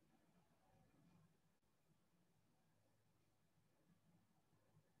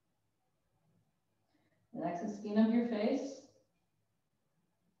 Relax the skin of your face.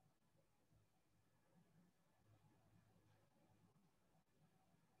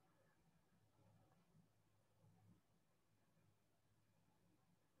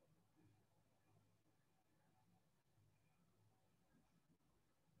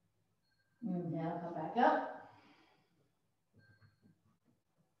 Inhale, come back up.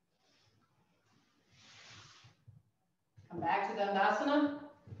 Come back to Dandasana.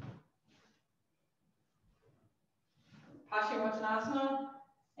 Paschimottanasana.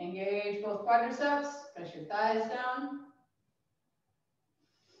 Engage both quadriceps. Press your thighs down.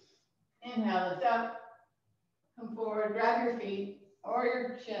 Inhale, lift up. Come forward, grab your feet or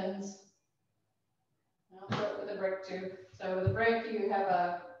your shins. I'll do it with a brick too. So with a brick, you have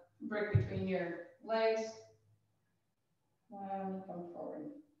a brick between your legs. And come forward.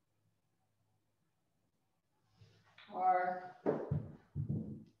 Or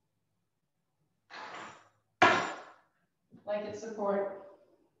blanket support.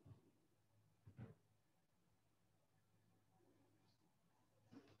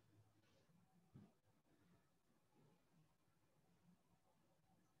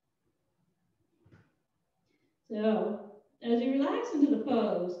 So as you relax into the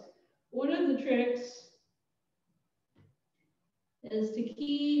pose, one of the tricks is to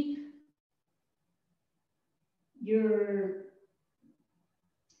keep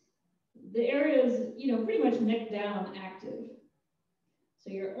the areas, you know, pretty much neck down active.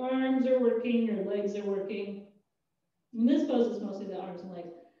 So your arms are working, your legs are working. In this pose, it's mostly the arms and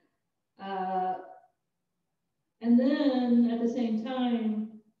legs. And then at the same time,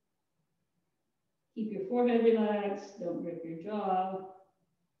 keep your forehead relaxed, don't grip your jaw.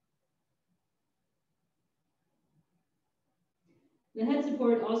 The head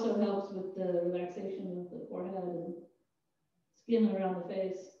support also helps with the relaxation of the forehead and skin around the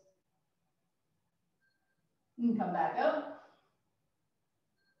face. You can come back up.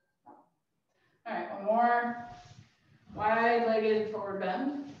 All right, one more wide-legged forward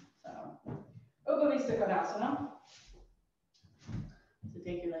bend. So, Upavista Konasana. So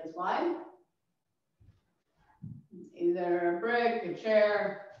take your legs wide. Either a brick, a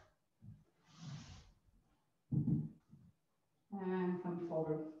chair, and come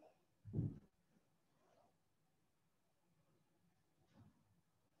forward.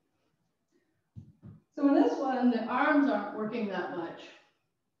 So in this one, the arms aren't working that much.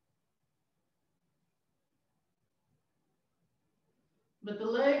 But the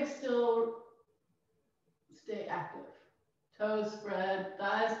legs still stay active. Toes spread,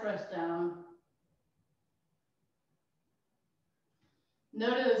 thighs press down.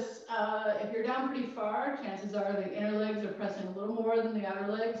 Notice if you're down pretty far, chances are the inner legs are pressing a little more than the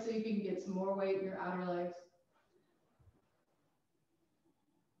outer legs, so you can get some more weight in your outer legs.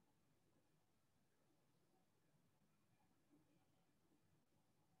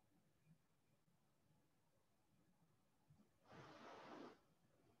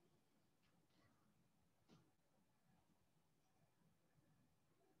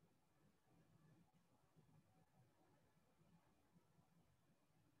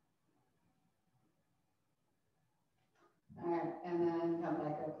 All right, and then come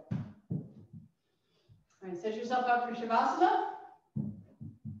back up. All right, set yourself up for Shavasana.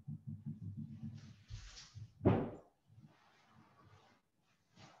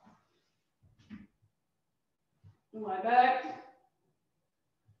 Lie back.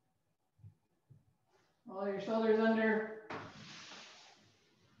 Roll your shoulders under.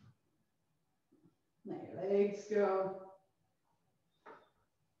 Let your legs go.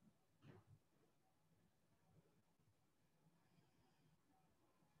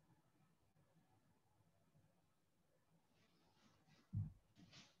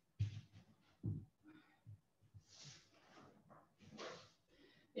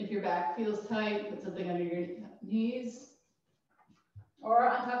 If your back feels tight, put something under your knees or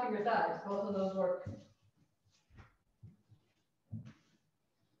on top of your thighs. Both of those work.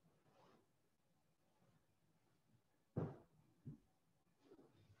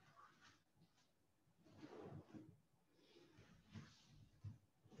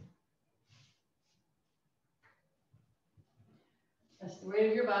 Press the weight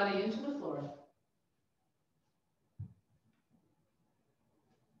of your body into the floor.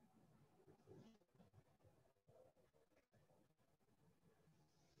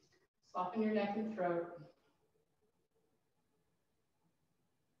 Soften your neck and throat.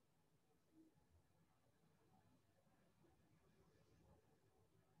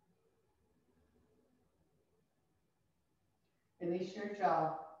 Release your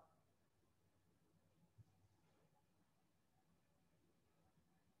jaw.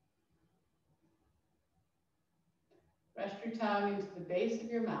 Rest your tongue into the base of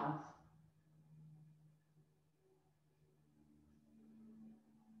your mouth.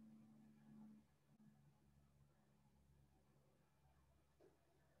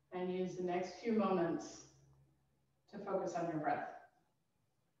 And use the next few moments to focus on your breath.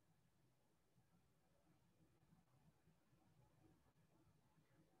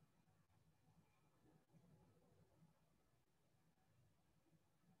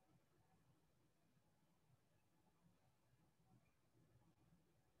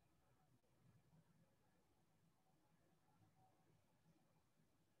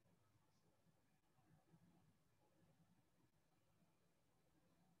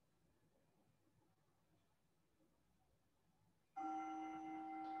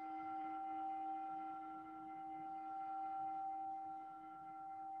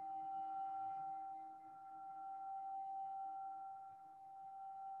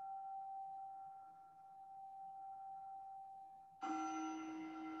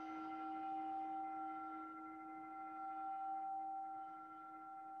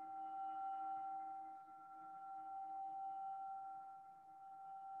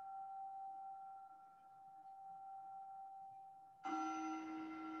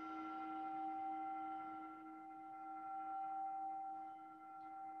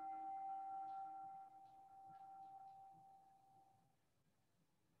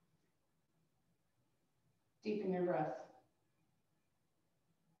 Deepen your breath.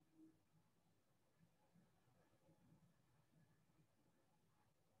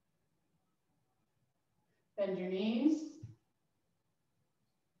 Bend your knees.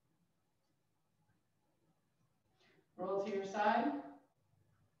 Roll to your side.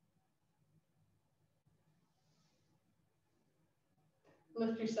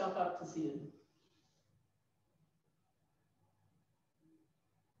 Lift yourself up to seated.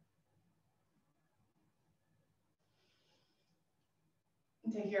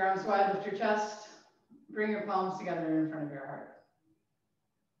 Take your arms wide, lift your chest. Bring your palms together in front of your heart.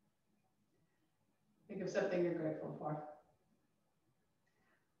 Think of something you're grateful for.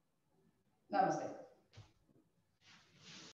 Namaste.